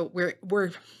 right? So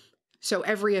so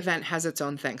every event has its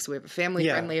own thing. So we have a family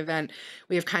friendly event.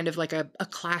 We have kind of like a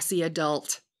classy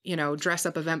adult, dress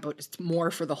up event, but it's more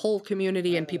for the whole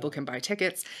community and people can buy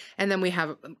tickets. And then we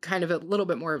have kind of a little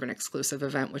bit more of an exclusive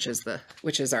event, which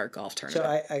is our golf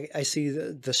tournament. So I see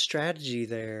the strategy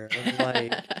there of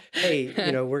like, hey,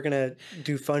 we're going to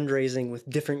do fundraising with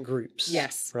different groups.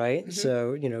 Yes. Right.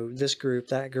 So, this group,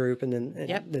 that group, and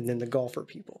then the golfer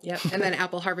people. Yep. And then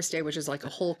Apple Harvest Day, which is like a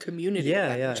whole community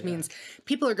event, which means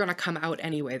people are going to come out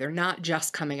anyway. They're not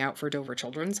just coming out for Dover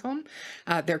Children's Home.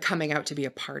 They're coming out to be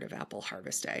a part of Apple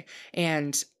Harvest Day.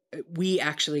 And we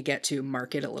actually get to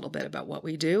market a little bit about what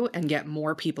we do and get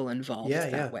more people involved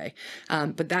that way.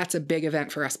 But that's a big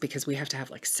event for us because we have to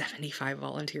have like 75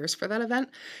 volunteers for that event.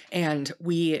 And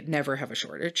we never have a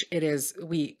shortage.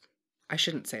 I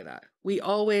shouldn't say that. We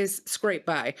always scrape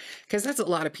by because that's a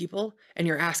lot of people and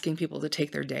you're asking people to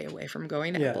take their day away from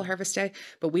going to Apple Harvest Day.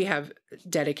 But we have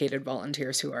dedicated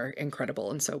volunteers who are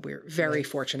incredible. And so we're very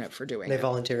fortunate for doing it. They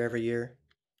volunteer every year.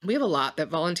 We have a lot that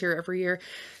volunteer every year.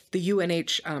 The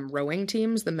UNH rowing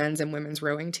teams, the men's and women's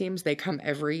rowing teams, they come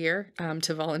every year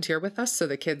to volunteer with us. So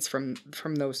the kids from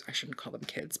those, I shouldn't call them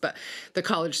kids, but the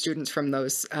college students from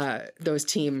those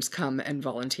teams come and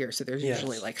volunteer. So there's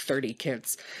usually like 30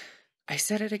 kids. I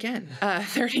said it again,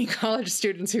 30 college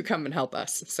students who come and help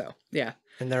us. So, yeah.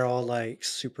 And they're all like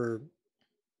super...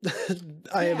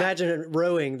 I imagine at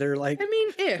rowing, they're like...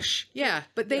 ish. Yeah.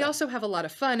 But they also have a lot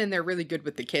of fun and they're really good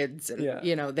with the kids. And,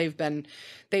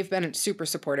 they've been super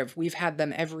supportive. We've had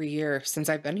them every year since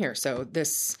I've been here. So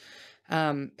this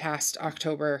past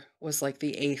October was like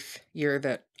the 8th year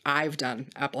that I've done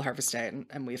Apple Harvest Day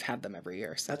and we've had them every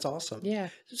year. So. That's awesome. Yeah.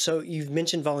 So you've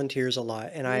mentioned volunteers a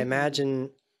lot and I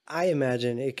imagine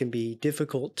it can be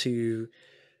difficult to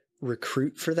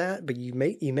recruit for that, but you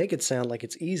make it sound like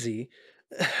it's easy.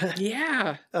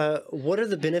 Yeah. What are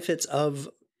the benefits of,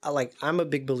 I'm a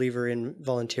big believer in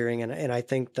volunteering and I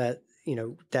think that,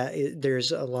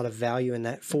 there's a lot of value in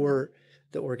that for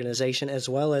the organization as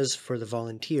well as for the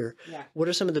volunteer. Yeah. What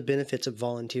are some of the benefits of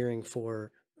volunteering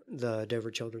for the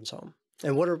Dover Children's Home?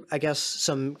 And what are, I guess,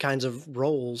 some kinds of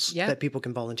roles that people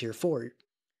can volunteer for?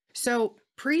 So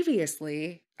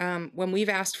previously, when we've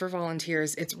asked for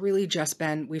volunteers, it's really just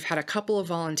been, we've had a couple of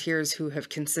volunteers who have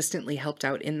consistently helped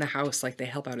out in the house, like they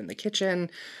help out in the kitchen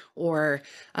or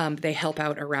they help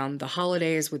out around the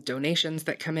holidays with donations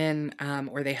that come in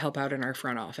or they help out in our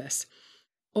front office.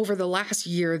 Over the last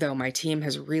year, though, my team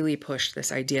has really pushed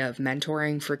this idea of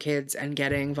mentoring for kids and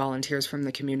getting volunteers from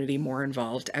the community more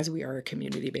involved as we are a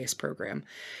community-based program.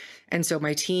 And so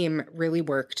my team really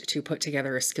worked to put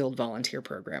together a skilled volunteer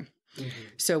program.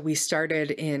 So we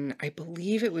started I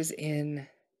believe it was in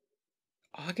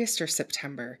August or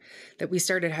September, that we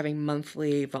started having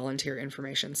monthly volunteer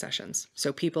information sessions.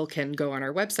 So people can go on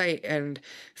our website and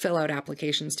fill out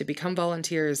applications to become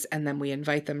volunteers. And then we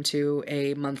invite them to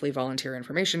a monthly volunteer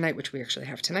information night, which we actually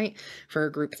have tonight for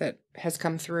a group that has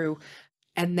come through.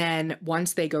 And then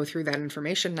once they go through that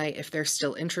information night, if they're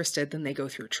still interested, then they go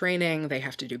through training. They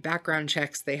have to do background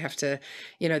checks. They have to,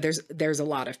 there's a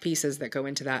lot of pieces that go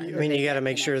into that. You got to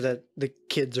make sure that the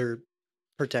kids are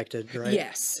protected, right?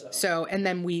 Yes. So, and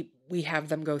then we have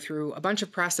them go through a bunch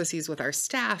of processes with our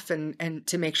staff and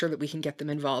to make sure that we can get them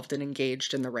involved and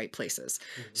engaged in the right places.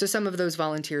 So some of those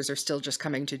volunteers are still just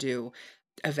coming to do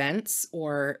events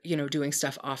or, doing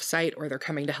stuff off site, or they're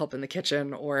coming to help in the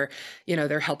kitchen, or,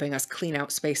 they're helping us clean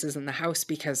out spaces in the house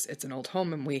because it's an old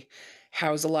home and we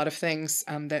house a lot of things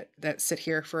that sit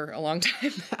here for a long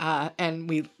time and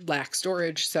we lack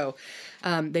storage. So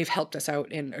they've helped us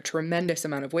out in a tremendous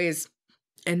amount of ways.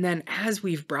 And then as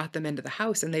we've brought them into the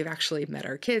house and they've actually met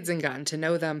our kids and gotten to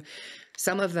know them,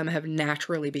 some of them have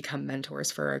naturally become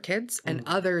mentors for our kids, and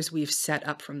others we've set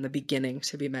up from the beginning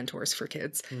to be mentors for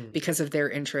kids because of their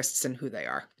interests and who they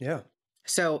are. Yeah.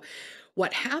 So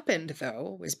What happened,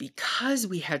 though, was because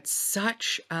we had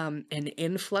such an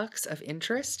influx of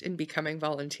interest in becoming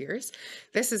volunteers,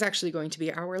 this is actually going to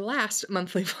be our last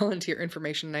monthly volunteer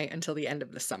information night until the end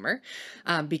of the summer,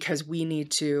 because we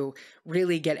need to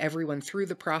really get everyone through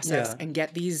the process Yeah. and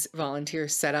get these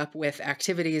volunteers set up with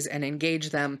activities and engage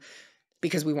them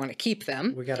because we want to keep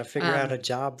them. We got to figure out a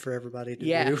job for everybody to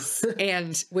Yes, do.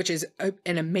 and which is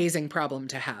an amazing problem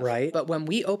to have. Right. But when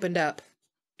we opened up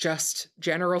just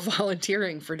general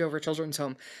volunteering for Dover Children's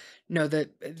Home, no,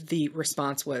 the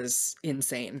response was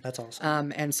insane. That's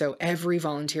awesome. And so every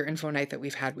volunteer info night that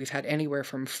we've had anywhere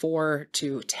from 4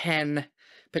 to 10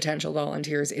 potential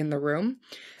volunteers in the room.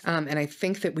 And I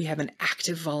think that we have an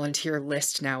active volunteer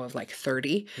list now of like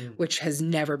 30, which has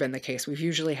never been the case. We've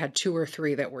usually had 2 or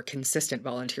 3 that were consistent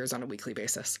volunteers on a weekly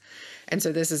basis. And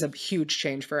so this is a huge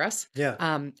change for us. Yeah.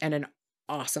 And an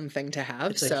awesome thing to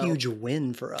have. It's a huge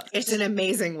win for us. It's an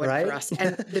amazing win Right? for us.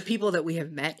 And the people that we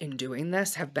have met in doing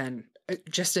this have been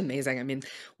just amazing. I mean,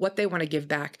 what they want to give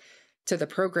back to the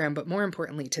program, but more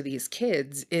importantly to these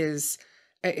kids is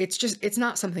it's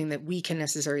not something that we can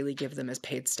necessarily give them as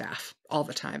paid staff all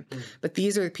the time. But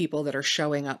these are people that are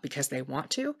showing up because they want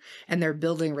to, and they're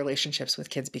building relationships with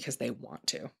kids because they want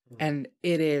to. And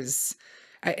it's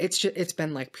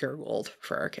been like pure gold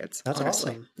for our kids. That's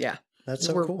honestly. awesome. Yeah. That's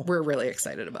so cool. We're really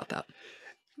excited about that.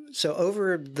 So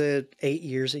over the 8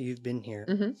 years that you've been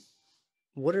here,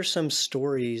 what are some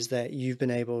stories that you've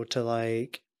been able to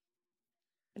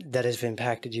that has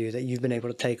impacted you, that you've been able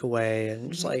to take away,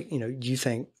 and it's like, you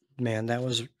think, man, that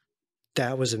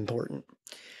was important?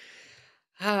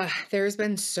 There's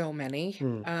been so many.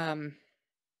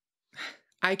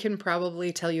 I can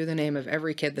probably tell you the name of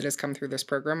every kid that has come through this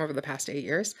program over the past 8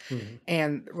 years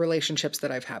and relationships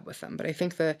that I've had with them. But I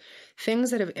think the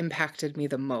things that have impacted me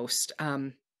the most,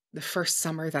 the first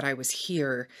summer that I was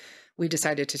here, we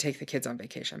decided to take the kids on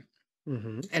vacation.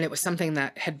 And it was something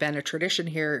that had been a tradition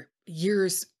here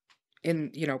years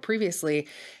previously,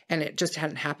 and it just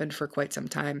hadn't happened for quite some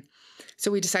time.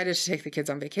 So we decided to take the kids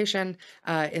on vacation.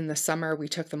 In the summer, we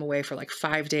took them away for like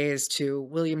 5 days to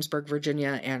Williamsburg,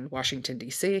 Virginia, and Washington,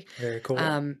 D.C. Very cool.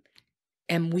 And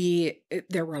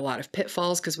there were a lot of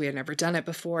pitfalls because we had never done it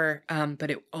before, but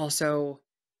it also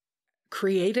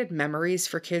created memories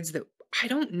for kids that I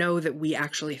don't know that we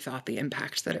actually thought the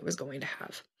impact that it was going to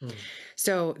have.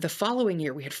 So the following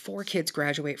year, we had 4 kids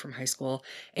graduate from high school,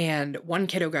 and 1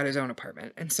 kiddo got his own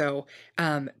apartment. And so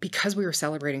because we were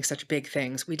celebrating such big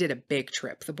things, we did a big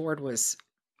trip. The board was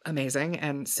amazing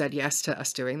and said yes to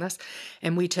us doing this.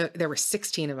 And there were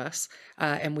 16 of us,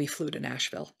 and we flew to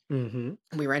Nashville.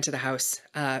 We rented a house,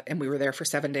 and we were there for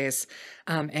 7 days.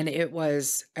 And it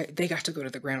was, they got to go to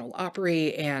the Grand Ole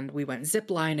Opry, and we went zip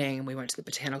lining, and we went to the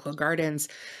botanical gardens.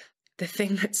 The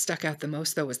thing that stuck out the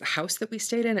most, though, was the house that we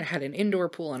stayed in. It had an indoor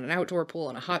pool and an outdoor pool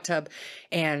and a hot tub,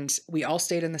 and we all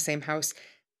stayed in the same house.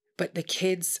 But the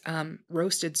kids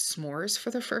roasted s'mores for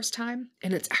the first time,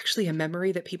 and it's actually a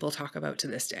memory that people talk about to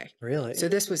this day. Really? So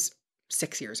this was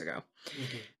 6 years ago.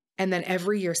 And then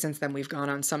every year since then, we've gone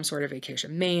on some sort of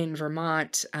vacation, Maine,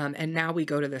 Vermont, and now we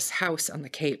go to this house on the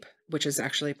Cape, which is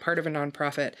actually part of a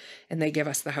nonprofit, and they give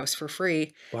us the house for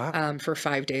free. Wow. For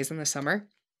 5 days in the summer.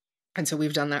 And so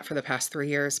we've done that for the past 3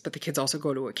 years, but the kids also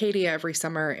go to Acadia every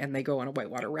summer, and they go on a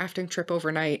whitewater rafting trip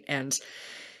overnight. And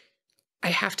I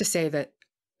have to say that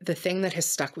the thing that has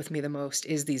stuck with me the most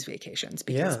is these vacations,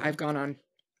 because I've gone on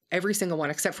every single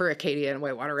one except for Acadia and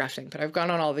whitewater rafting, but I've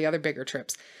gone on all the other bigger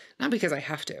trips, not because I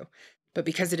have to, but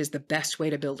because it is the best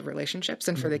way to build relationships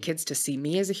and for the kids to see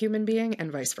me as a human being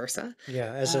and vice versa.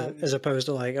 Yeah. As opposed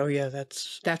to like, oh yeah,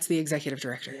 that's the executive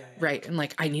director. Yeah. Right. And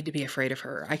like, I need to be afraid of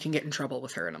her. I can get in trouble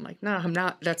with her. And I'm like, no, I'm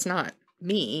not, that's not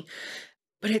me.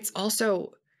 But it's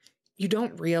also, you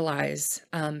don't realize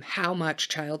how much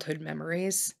childhood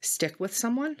memories stick with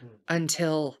someone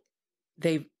until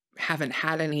they haven't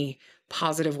had any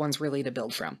positive ones really to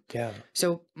build from. Yeah.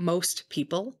 So most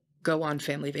people go on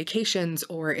family vacations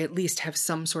or at least have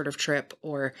some sort of trip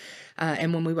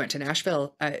and when we went to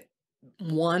Nashville,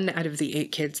 1 out of the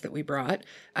 8 kids that we brought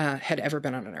had ever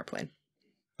been on an airplane.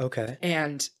 Okay.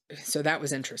 And so that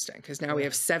was interesting because now we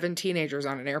have 7 teenagers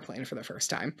on an airplane for the first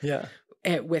time. Yeah.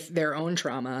 With their own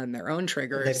trauma and their own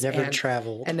triggers. They've never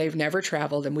traveled. And they've never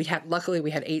traveled. And luckily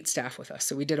we had 8 staff with us.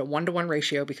 So we did a 1-to-1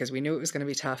 ratio because we knew it was going to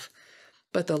be tough.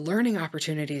 But the learning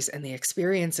opportunities and the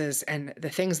experiences and the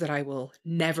things that I will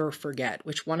never forget,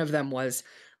 which one of them was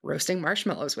roasting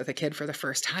marshmallows with a kid for the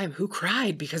first time who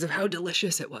cried because of how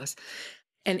delicious it was.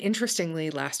 And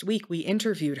interestingly, last week we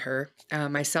interviewed her.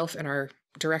 Myself and our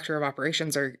director of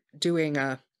operations are doing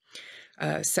a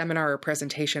seminar or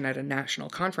presentation at a national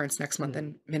conference next month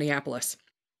in Minneapolis.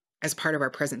 as part of our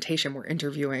presentation, we're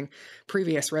interviewing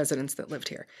previous residents that lived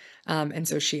here. And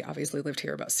so she obviously lived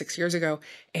here about 6 years ago.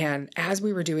 And as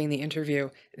we were doing the interview,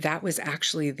 that was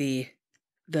actually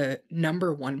the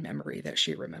number one memory that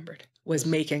she remembered, was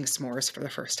making s'mores for the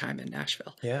first time in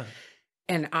Nashville. Yeah.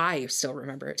 And I still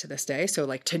remember it to this day. So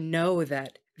like, to know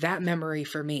that that memory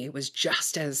for me was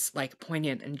just as like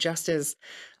poignant and just as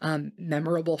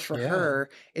memorable for her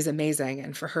is amazing.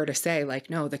 And for her to say like,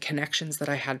 no, the connections that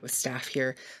I had with staff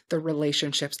here, the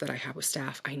relationships that I had with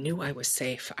staff, I knew I was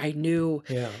safe. I knew,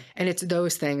 and it's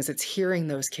those things, it's hearing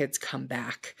those kids come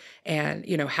back and,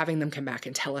 you know, having them come back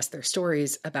and tell us their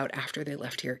stories about after they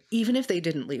left here, even if they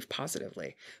didn't leave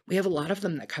positively. We have a lot of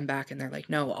them that come back and they're like,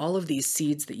 no, all of these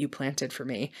seeds that you planted for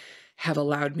me have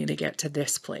allowed me to get to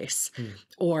this place.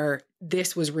 Or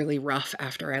this was really rough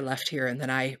after I left here and then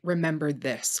I remembered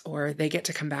this. Or they get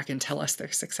to come back and tell us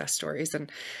their success stories.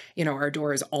 And, you know, our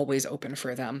door is always open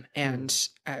for them. And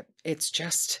it's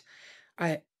just,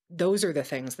 those are the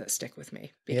things that stick with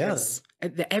me, because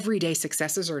the everyday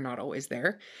successes are not always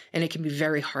there. And it can be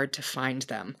very hard to find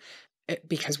them,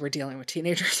 because we're dealing with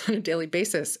teenagers on a daily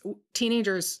basis,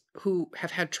 teenagers who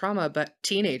have had trauma, but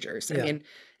teenagers. I mean,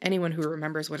 anyone who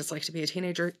remembers what it's like to be a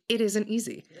teenager, it isn't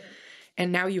easy.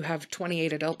 And now you have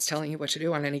 28 adults telling you what to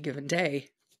do on any given day.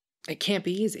 It can't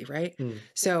be easy, right?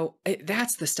 So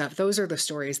that's the stuff. Those are the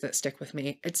stories that stick with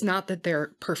me. It's not that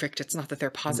they're perfect. It's not that they're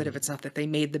positive. It's not that they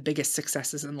made the biggest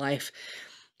successes in life.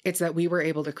 It's that we were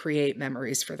able to create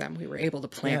memories for them. We were able to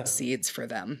plant seeds for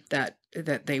them that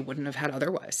they wouldn't have had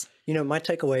otherwise. You know, my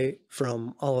takeaway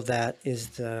from all of that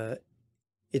is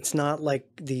it's not like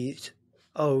these,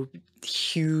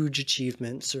 huge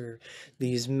achievements or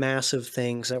these massive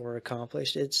things that were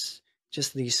accomplished. It's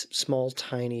just these small,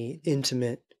 tiny,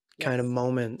 intimate kind of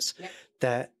moments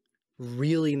that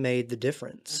really made the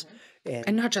difference.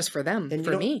 And not just for them,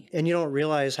 for me. And you don't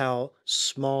realize how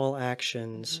small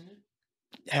actions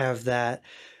have that,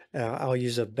 I'll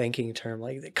use a banking term,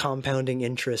 like the compounding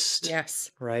interest.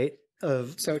 Yes. Right?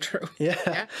 So true.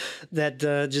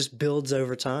 That just builds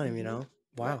over time, you know?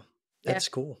 Wow. That's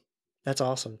cool. That's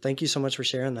awesome. Thank you so much for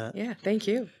sharing that. Yeah, thank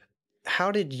you. How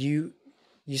did you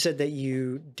said that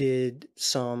you did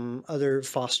some other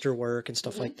foster work and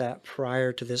stuff like that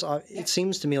prior to this. It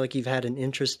seems to me like you've had an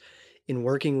interest in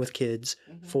working with kids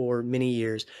for many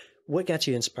years. What got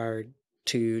you inspired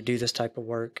to do this type of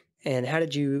work, and how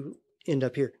did you end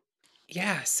up here?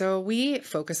 Yeah, so we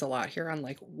focus a lot here on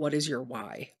like, what is your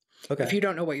why? Okay. If you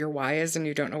don't know what your why is and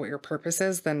you don't know what your purpose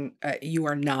is, then you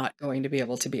are not going to be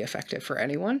able to be effective for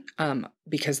anyone,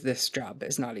 because this job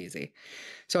is not easy.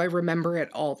 So I remember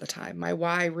it all the time. My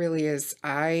why really is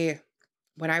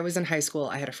when I was in high school,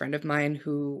 I had a friend of mine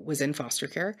who was in foster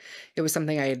care. It was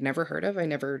something I had never heard of. I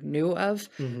never knew of.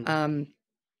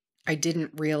 I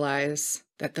didn't realize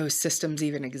that those systems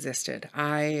even existed.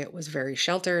 I was very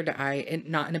sheltered.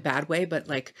 Not in a bad way, but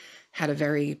like had a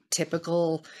very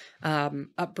typical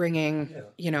upbringing. Yeah.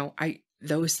 You know,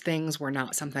 those things were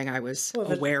not something I was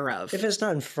aware of. If it's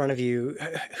not in front of you,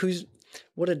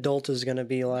 what adult is going to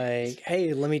be like,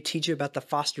 hey, let me teach you about the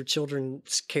foster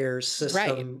children's care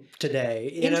system today?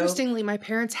 Interestingly, my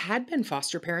parents had been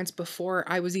foster parents before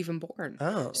I was even born.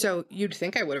 Oh. So you'd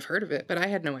think I would have heard of it, but I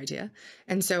had no idea.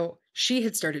 And so she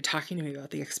had started talking to me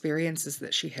about the experiences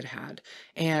that she had had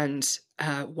and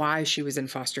why she was in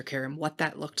foster care and what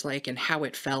that looked like and how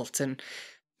it felt. And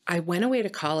I went away to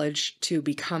college to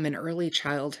become an early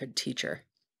childhood teacher.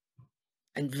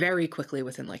 And very quickly,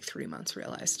 within like 3 months,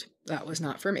 realized that was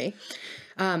not for me.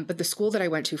 But the school that I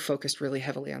went to focused really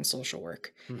heavily on social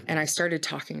work. And I started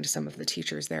talking to some of the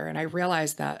teachers there. And I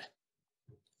realized that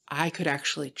I could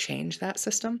actually change that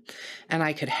system. And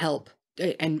I could help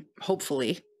and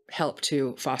hopefully help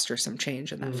to foster some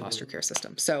change in that foster care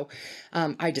system. So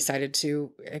I decided to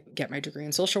get my degree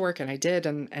in social work, and I did,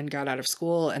 and got out of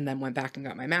school, and then went back and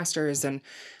got my master's. And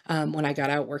when I got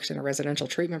out, worked in a residential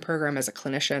treatment program as a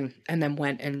clinician, and then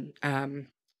went and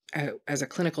as a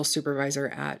clinical supervisor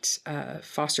at a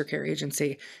foster care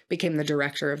agency, became the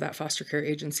director of that foster care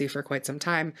agency for quite some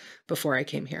time before I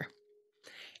came here.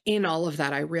 In all of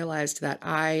that, I realized that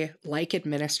I like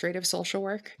administrative social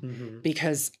work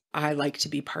because I like to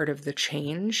be part of the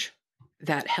change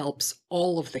that helps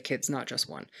all of the kids, not just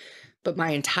one. But my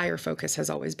entire focus has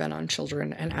always been on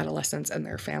children and adolescents and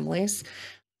their families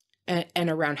and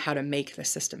around how to make the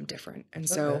system different. And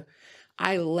so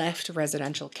I left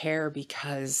residential care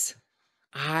because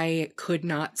I could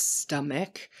not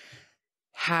stomach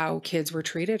how kids were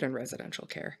treated in residential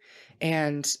care.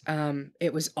 And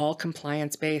it was all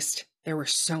compliance based. There were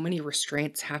so many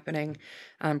restraints happening,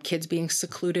 kids being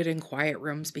secluded in quiet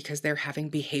rooms because they're having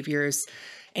behaviors,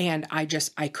 and I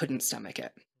couldn't stomach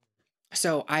it.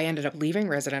 So I ended up leaving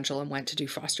residential and went to do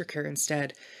foster care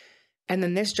instead. And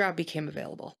then this job became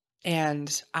available.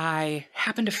 And I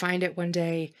happened to find it one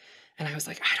day, and I was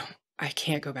like, I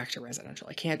can't go back to residential.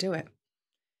 I can't do it.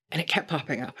 And it kept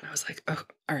popping up. And I was like, oh,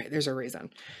 all right, there's a reason.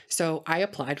 So I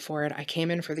applied for it. I came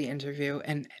in for the interview.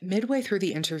 And midway through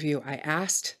the interview, I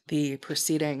asked the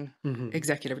preceding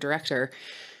executive director,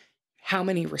 how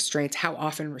often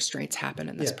restraints happen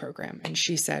in this program? And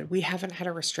she said, we haven't had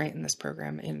a restraint in this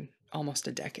program in almost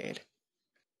a decade.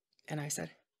 And I said,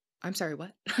 I'm sorry,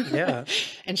 what? Yeah.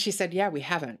 And she said, yeah, we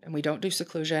haven't. And we don't do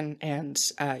seclusion. And,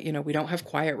 we don't have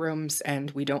quiet rooms, and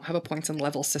we don't have a points and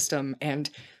level system. And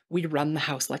we run the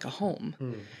house like a home.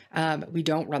 We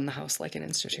don't run the house like an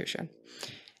institution.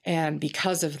 And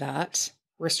because of that,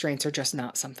 restraints are just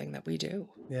not something that we do.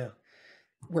 Yeah.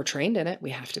 We're trained in it.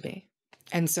 We have to be.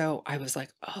 And so I was like,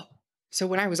 oh. So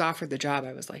when I was offered the job,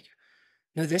 I was like,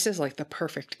 no, this is like the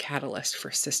perfect catalyst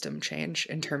for system change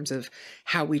in terms of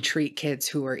how we treat kids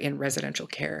who are in residential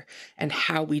care and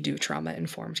how we do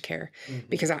trauma-informed care.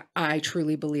 Because I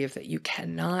truly believe that you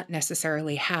cannot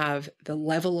necessarily have the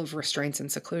level of restraints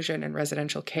and seclusion in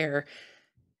residential care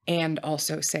and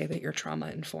also say that you're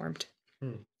trauma-informed.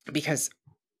 Because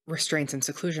restraints and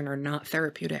seclusion are not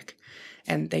therapeutic,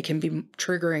 and they can be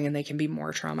triggering, and they can be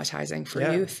more traumatizing for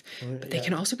youth, but they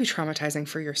can also be traumatizing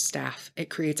for your staff. It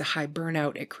creates a high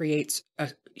burnout. It creates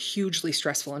a hugely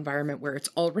stressful environment where it's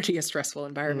already a stressful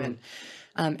environment.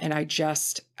 And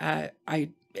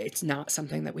it's not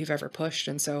something that we've ever pushed.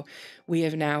 And so we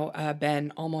have now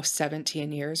been almost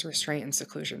 17 years restraint and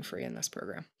seclusion free in this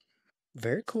program.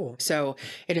 Very cool. So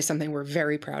it is something we're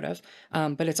very proud of,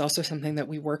 but it's also something that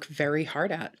we work very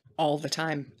hard at all the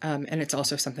time. And it's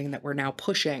also something that we're now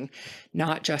pushing,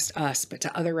 not just us, but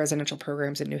to other residential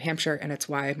programs in New Hampshire. And it's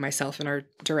why myself and our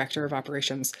director of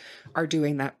operations are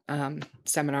doing that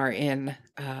seminar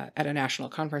at a national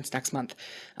conference next month,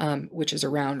 which is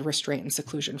around restraint and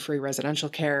seclusion-free residential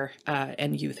care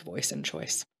and youth voice and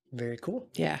choice. Very cool.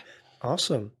 Yeah.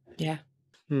 Awesome. Yeah.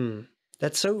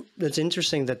 That's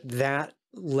interesting that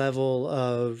level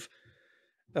of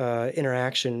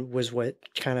interaction was what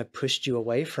kind of pushed you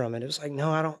away from it. It was like,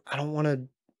 no, I don't want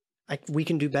to, we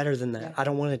can do better than that. I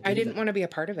don't want to I didn't want to be a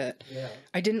part of it. Yeah.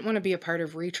 I didn't want to be a part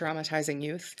of re-traumatizing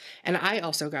youth. And I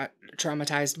also got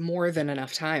traumatized more than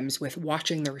enough times with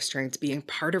watching the restraints, being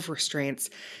part of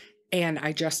restraints. And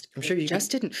I'm sure you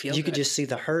just didn't feel you good. could just see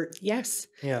the hurt. Yes.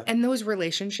 Yeah. And those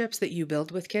relationships that you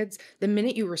build with kids, the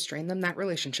minute you restrain them, that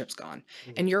relationship's gone.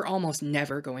 And you're almost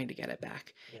never going to get it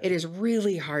back. Yeah. It is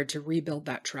really hard to rebuild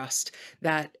that trust,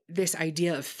 that this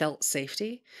idea of felt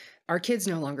safety. Our kids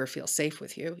no longer feel safe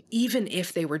with you, even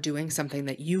if they were doing something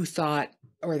that you thought,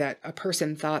 or that a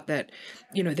person thought that,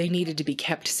 they needed to be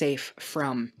kept safe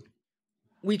from.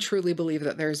 We truly believe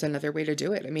that there's another way to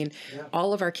do it. I mean,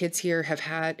 all of our kids here have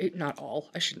had, not all,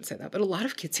 I shouldn't say that, but a lot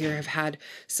of kids here have had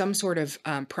some sort of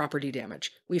property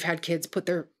damage. We've had kids put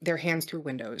their hands through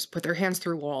windows, put their hands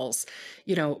through walls,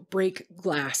 break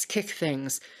glass, kick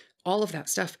things, all of that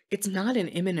stuff. It's not an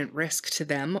imminent risk to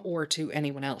them or to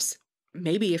anyone else.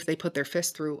 Maybe if they put their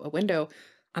fist through a window,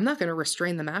 I'm not going to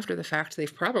restrain them after the fact.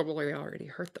 They've probably already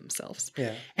hurt themselves.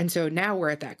 Yeah. And so now we're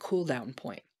at that cool down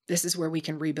point. This is where we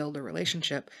can rebuild a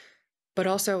relationship. But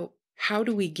also, how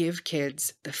do we give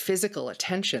kids the physical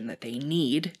attention that they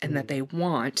need and that they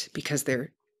want because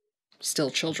they're still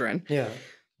children,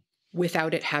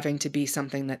 without it having to be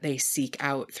something that they seek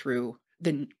out through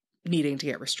the needing to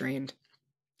get restrained?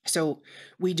 So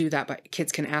we do that, but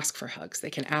kids can ask for hugs.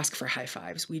 They can ask for high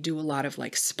fives. We do a lot of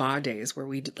spa days where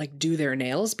we do their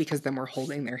nails, because then we're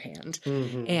holding their hand,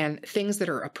 and things that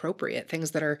are appropriate,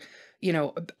 things that are,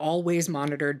 always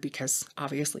monitored, because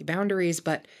obviously boundaries,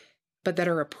 but that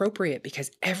are appropriate, because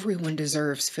everyone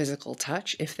deserves physical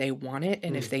touch if they want it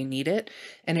and if they need it.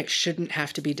 And it shouldn't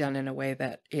have to be done in a way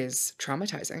that is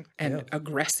traumatizing and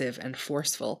aggressive and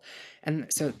forceful. And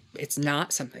so it's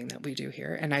not something that we do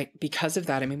here. And because of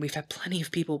that, we've had plenty of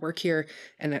people work here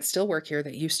and that still work here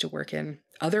that used to work in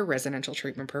other residential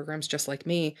treatment programs, just like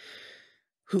me,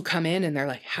 who come in and they're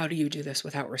like, how do you do this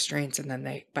without restraints? And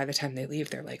then by the time they leave,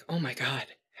 they're like, oh my God,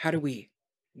 how do we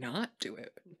not do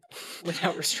it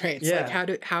without restraints?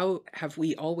 How have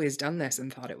we always done this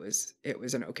and thought it was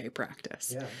an okay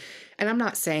practice? And I'm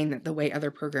not saying that the way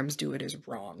other programs do it is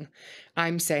wrong.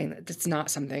 I'm saying that it's not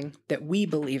something that we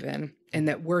believe in, and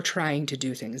that we're trying to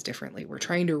do things differently. We're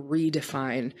trying to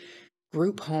redefine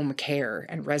group home care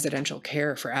and residential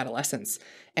care for adolescents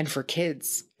and for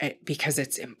kids, because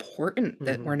it's important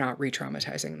that we're not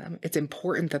re-traumatizing them. It's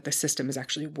important that the system is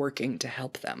actually working to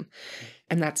help them.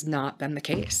 And that's not been the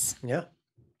case. Yeah.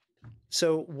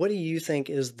 So what do you think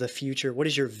is the future? What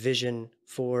is your vision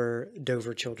for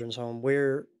Dover Children's Home?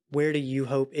 Where do you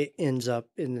hope it ends up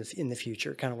in the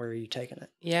future? Kind of where are you taking it?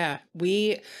 Yeah,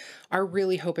 we are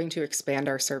really hoping to expand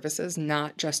our services,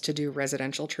 not just to do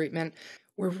residential treatment.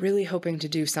 We're really hoping to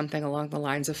do something along the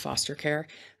lines of foster care,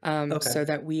 so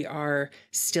that we are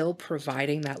still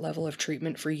providing that level of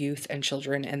treatment for youth and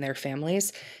children and their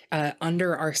families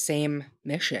under our same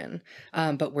mission,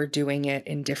 but we're doing it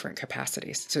in different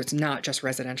capacities. So it's not just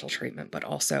residential treatment, but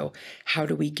also how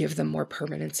do we give them more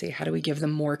permanency? How do we give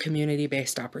them more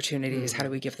community-based opportunities? How do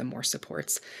we give them more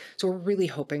supports? So we're really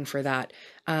hoping for that.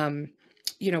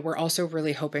 We're also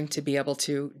really hoping to be able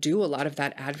to do a lot of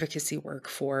that advocacy work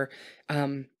for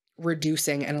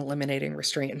reducing and eliminating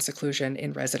restraint and seclusion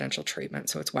in residential treatment.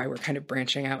 So it's why we're kind of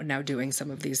branching out and now doing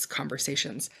some of these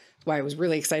conversations. Why I was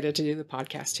really excited to do the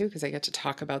podcast too, because I get to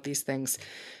talk about these things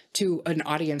to an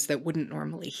audience that wouldn't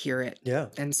normally hear it. Yeah.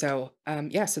 And so,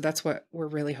 so that's what we're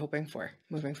really hoping for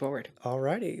moving forward. All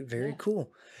righty. Very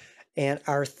cool. And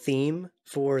our theme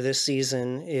for this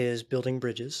season is building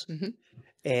bridges.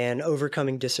 And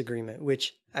overcoming disagreement,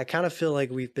 which I kind of feel like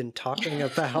we've been talking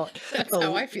about. That's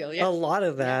how I feel, a lot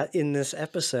of that in this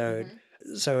episode.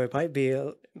 So it might be, I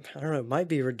don't know, it might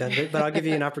be redundant, but I'll give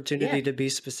you an opportunity to be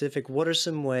specific. What are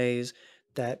some ways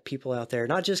that people out there,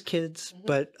 not just kids,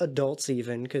 but adults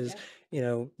even, because,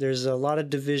 there's a lot of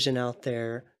division out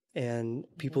there and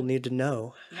people need to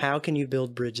know, how can you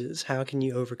build bridges? How can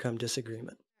you overcome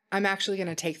disagreement? I'm actually going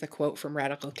to take the quote from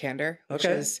Radical Candor, which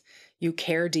is, you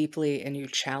care deeply and you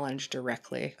challenge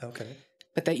directly. Okay.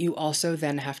 But that you also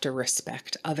then have to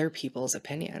respect other people's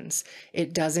opinions.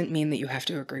 It doesn't mean that you have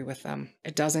to agree with them.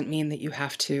 It doesn't mean that you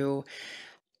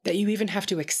even have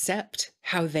to accept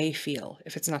how they feel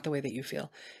if it's not the way that you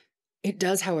feel. It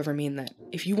does, however, mean that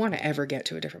if you want to ever get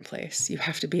to a different place, you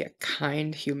have to be a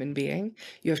kind human being.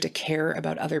 You have to care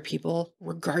about other people,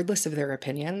 regardless of their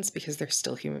opinions, because they're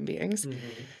still human beings.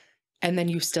 And then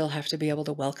you still have to be able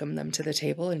to welcome them to the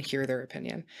table and hear their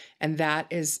opinion. And that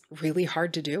is really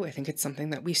hard to do. I think it's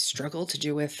something that we struggle to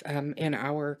do with in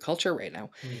our culture right now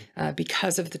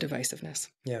because of the divisiveness.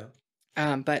 Yeah.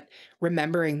 But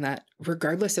remembering that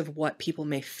regardless of what people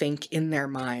may think in their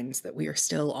minds, that we are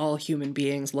still all human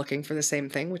beings looking for the same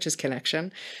thing, which is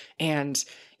connection and,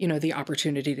 the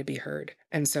opportunity to be heard.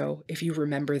 And so if you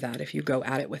remember that, if you go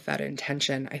at it with that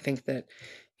intention, I think that,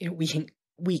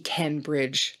 we can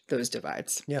bridge those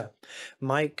divides. Yeah.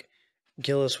 Mike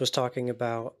Gillis was talking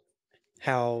about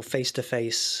how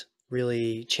face-to-face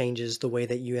really changes the way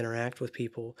that you interact with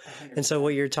people. 100%. And so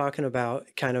what you're talking about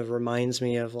kind of reminds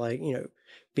me of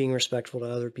being respectful to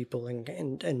other people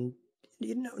and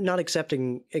not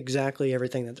accepting exactly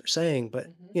everything that they're saying, but,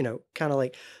 kind of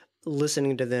like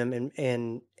listening to them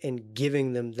and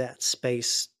giving them that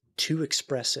space to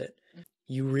express it.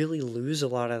 You really lose a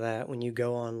lot of that when you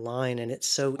go online, and it's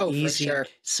so easy. For sure.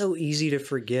 So easy to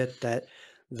forget that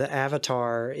the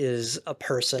avatar is a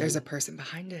person. There's a person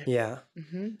behind it. Yeah.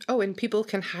 Oh, and people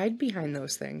can hide behind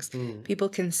those things. People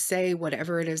can say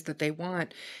whatever it is that they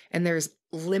want, and there's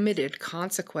limited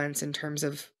consequence in terms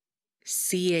of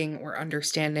seeing or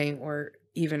understanding or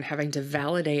even having to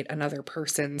validate another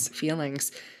person's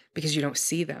feelings because you don't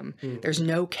see them. There's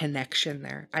no connection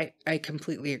there. I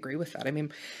completely agree with that. I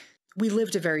mean, we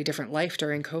lived a very different life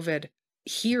during COVID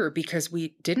here because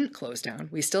we didn't close down.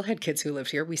 We still had kids who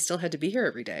lived here. We still had to be here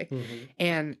every day.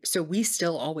 And so we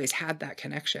still always had that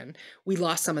connection. We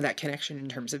lost some of that connection in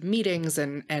terms of meetings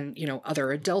and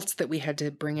other adults that we had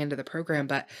to bring into the program,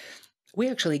 but we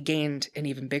actually gained an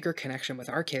even bigger connection with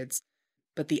our kids.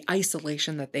 But the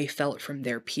isolation that they felt from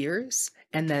their peers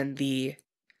and then the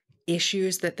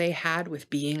issues that they had with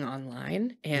being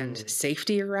online and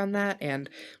safety around that and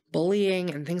bullying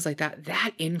and things like that,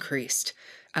 that increased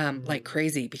like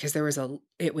crazy because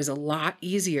it was a lot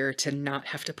easier to not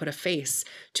have to put a face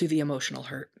to the emotional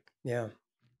hurt. Yeah.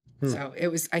 So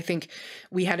I think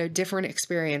we had a different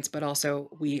experience, but also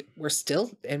we were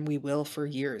still, and we will for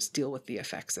years, deal with the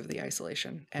effects of the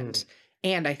isolation and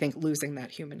I think losing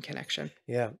that human connection.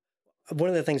 Yeah. One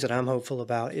of the things that I'm hopeful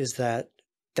about is that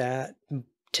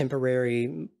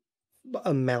temporary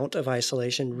amount of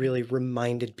isolation really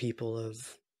reminded people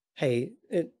of, hey,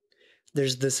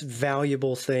 there's this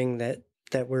valuable thing that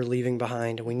we're leaving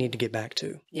behind and we need to get back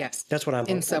to. Yes. That's what I'm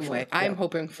hoping in some way. Yeah. I'm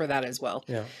hoping for that as well.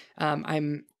 Yeah.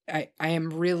 I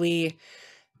am really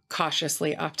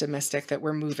cautiously optimistic that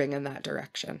we're moving in that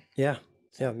direction. Yeah.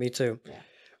 Yeah, me too. Yeah.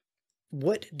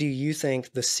 what do you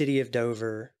think the city of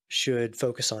Dover should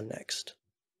focus on next?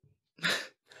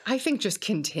 I think just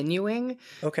continuing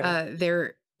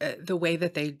Okay. the way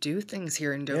that they do things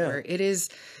here in Dover. Yeah. It is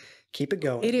Keep it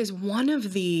going. It is one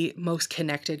of the most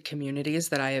connected communities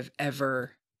that I have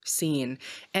ever seen.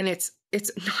 And it's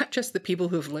not just the people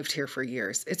who have lived here for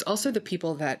years. It's also the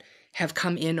people that have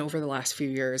come in over the last few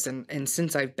years and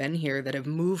since I've been here that have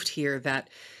moved here that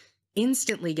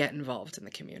instantly get involved in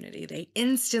the community. They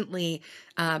instantly,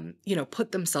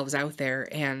 put themselves out there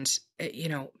and,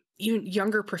 even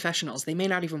younger professionals, they may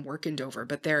not even work in Dover,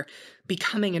 but they're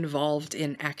becoming involved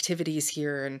in activities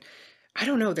here. And I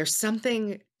don't know, there's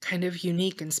something kind of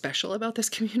unique and special about this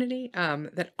community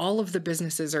that all of the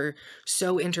businesses are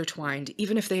so intertwined,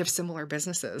 even if they have similar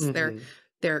businesses. Mm-hmm.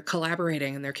 They're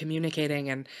collaborating and they're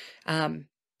communicating. And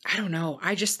I don't know,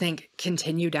 I just think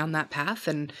continue down that path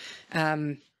and,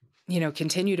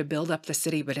 continue to build up the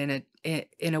city, but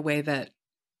in a way that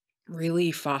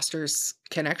really fosters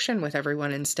connection with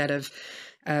everyone instead of,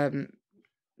 I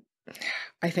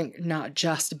think not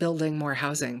just building more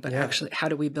housing, but actually how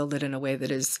do we build it in a way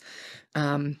that is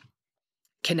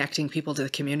connecting people to the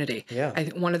community? Yeah. I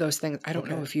think one of those things, I don't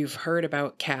know if you've heard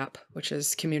about CAP, which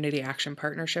is Community Action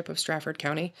Partnership of Stratford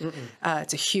County.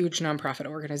 It's a huge nonprofit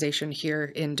organization here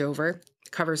in Dover.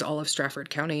 It covers all of Stratford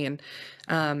County. And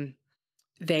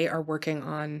they are working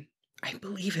on, I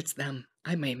believe it's them.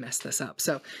 I may mess this up.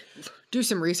 So do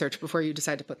some research before you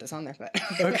decide to put this on there. But,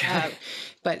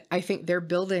 but I think they're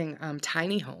building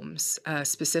tiny homes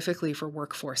specifically for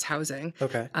workforce housing.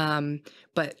 Okay.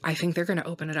 But I think they're going to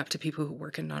open it up to people who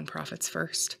work in nonprofits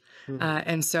first.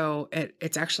 And so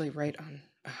it's actually right on,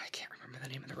 I can't remember the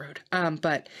name of the road.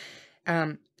 But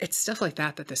it's stuff like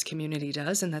that this community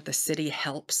does and that the city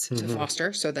helps to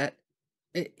foster so that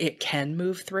it can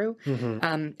move through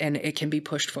and it can be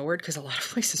pushed forward because a lot of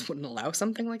places wouldn't allow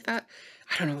something like that.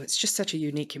 I don't know. It's just such a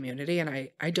unique community and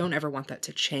I don't ever want that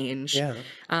to change. Yeah.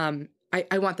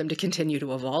 I want them to continue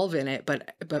to evolve in it,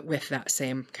 but with that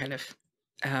same kind of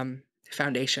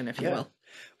foundation, if you will.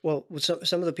 Well,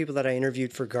 some of the people that I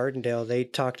interviewed for Gardendale, they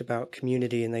talked about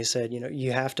community and they said,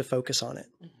 you have to focus on it,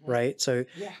 right? So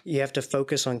you have to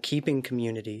focus on keeping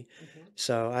community.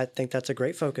 So I think that's a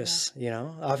great focus,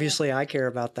 Obviously, I care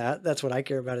about that. That's what I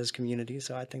care about is community.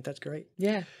 So I think that's great.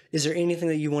 Yeah. Is there anything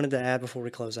that you wanted to add before we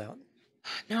close out?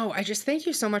 No, I just thank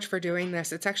you so much for doing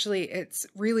this. It's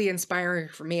really inspiring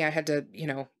for me. I had to,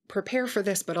 prepare for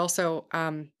this, but also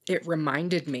it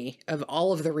reminded me of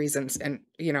all of the reasons. And,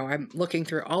 I'm looking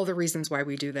through all the reasons why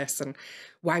we do this and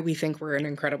why we think we're an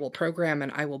incredible program.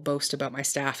 And I will boast about my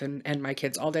staff and my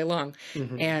kids all day long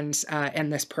and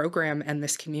this program and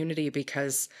this community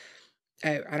because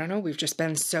I don't know, we've just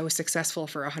been so successful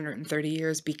for 130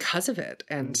 years because of it.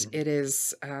 And it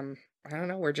is, I don't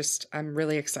know, I'm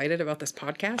really excited about this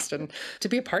podcast and to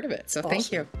be a part of it. So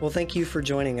thank you. Well, thank you for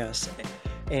joining us.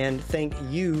 And thank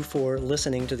you for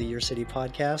listening to the Your City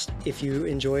podcast. If you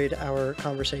enjoyed our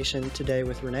conversation today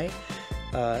with Renee,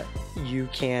 you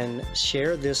can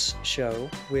share this show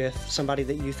with somebody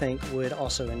that you think would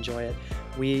also enjoy it.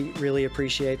 We really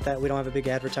appreciate that. We don't have a big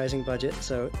advertising budget,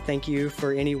 so thank you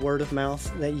for any word of mouth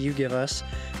that you give us,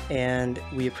 and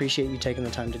we appreciate you taking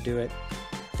the time to do it.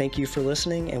 Thank you for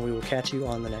listening, and we will catch you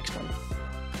on the next one.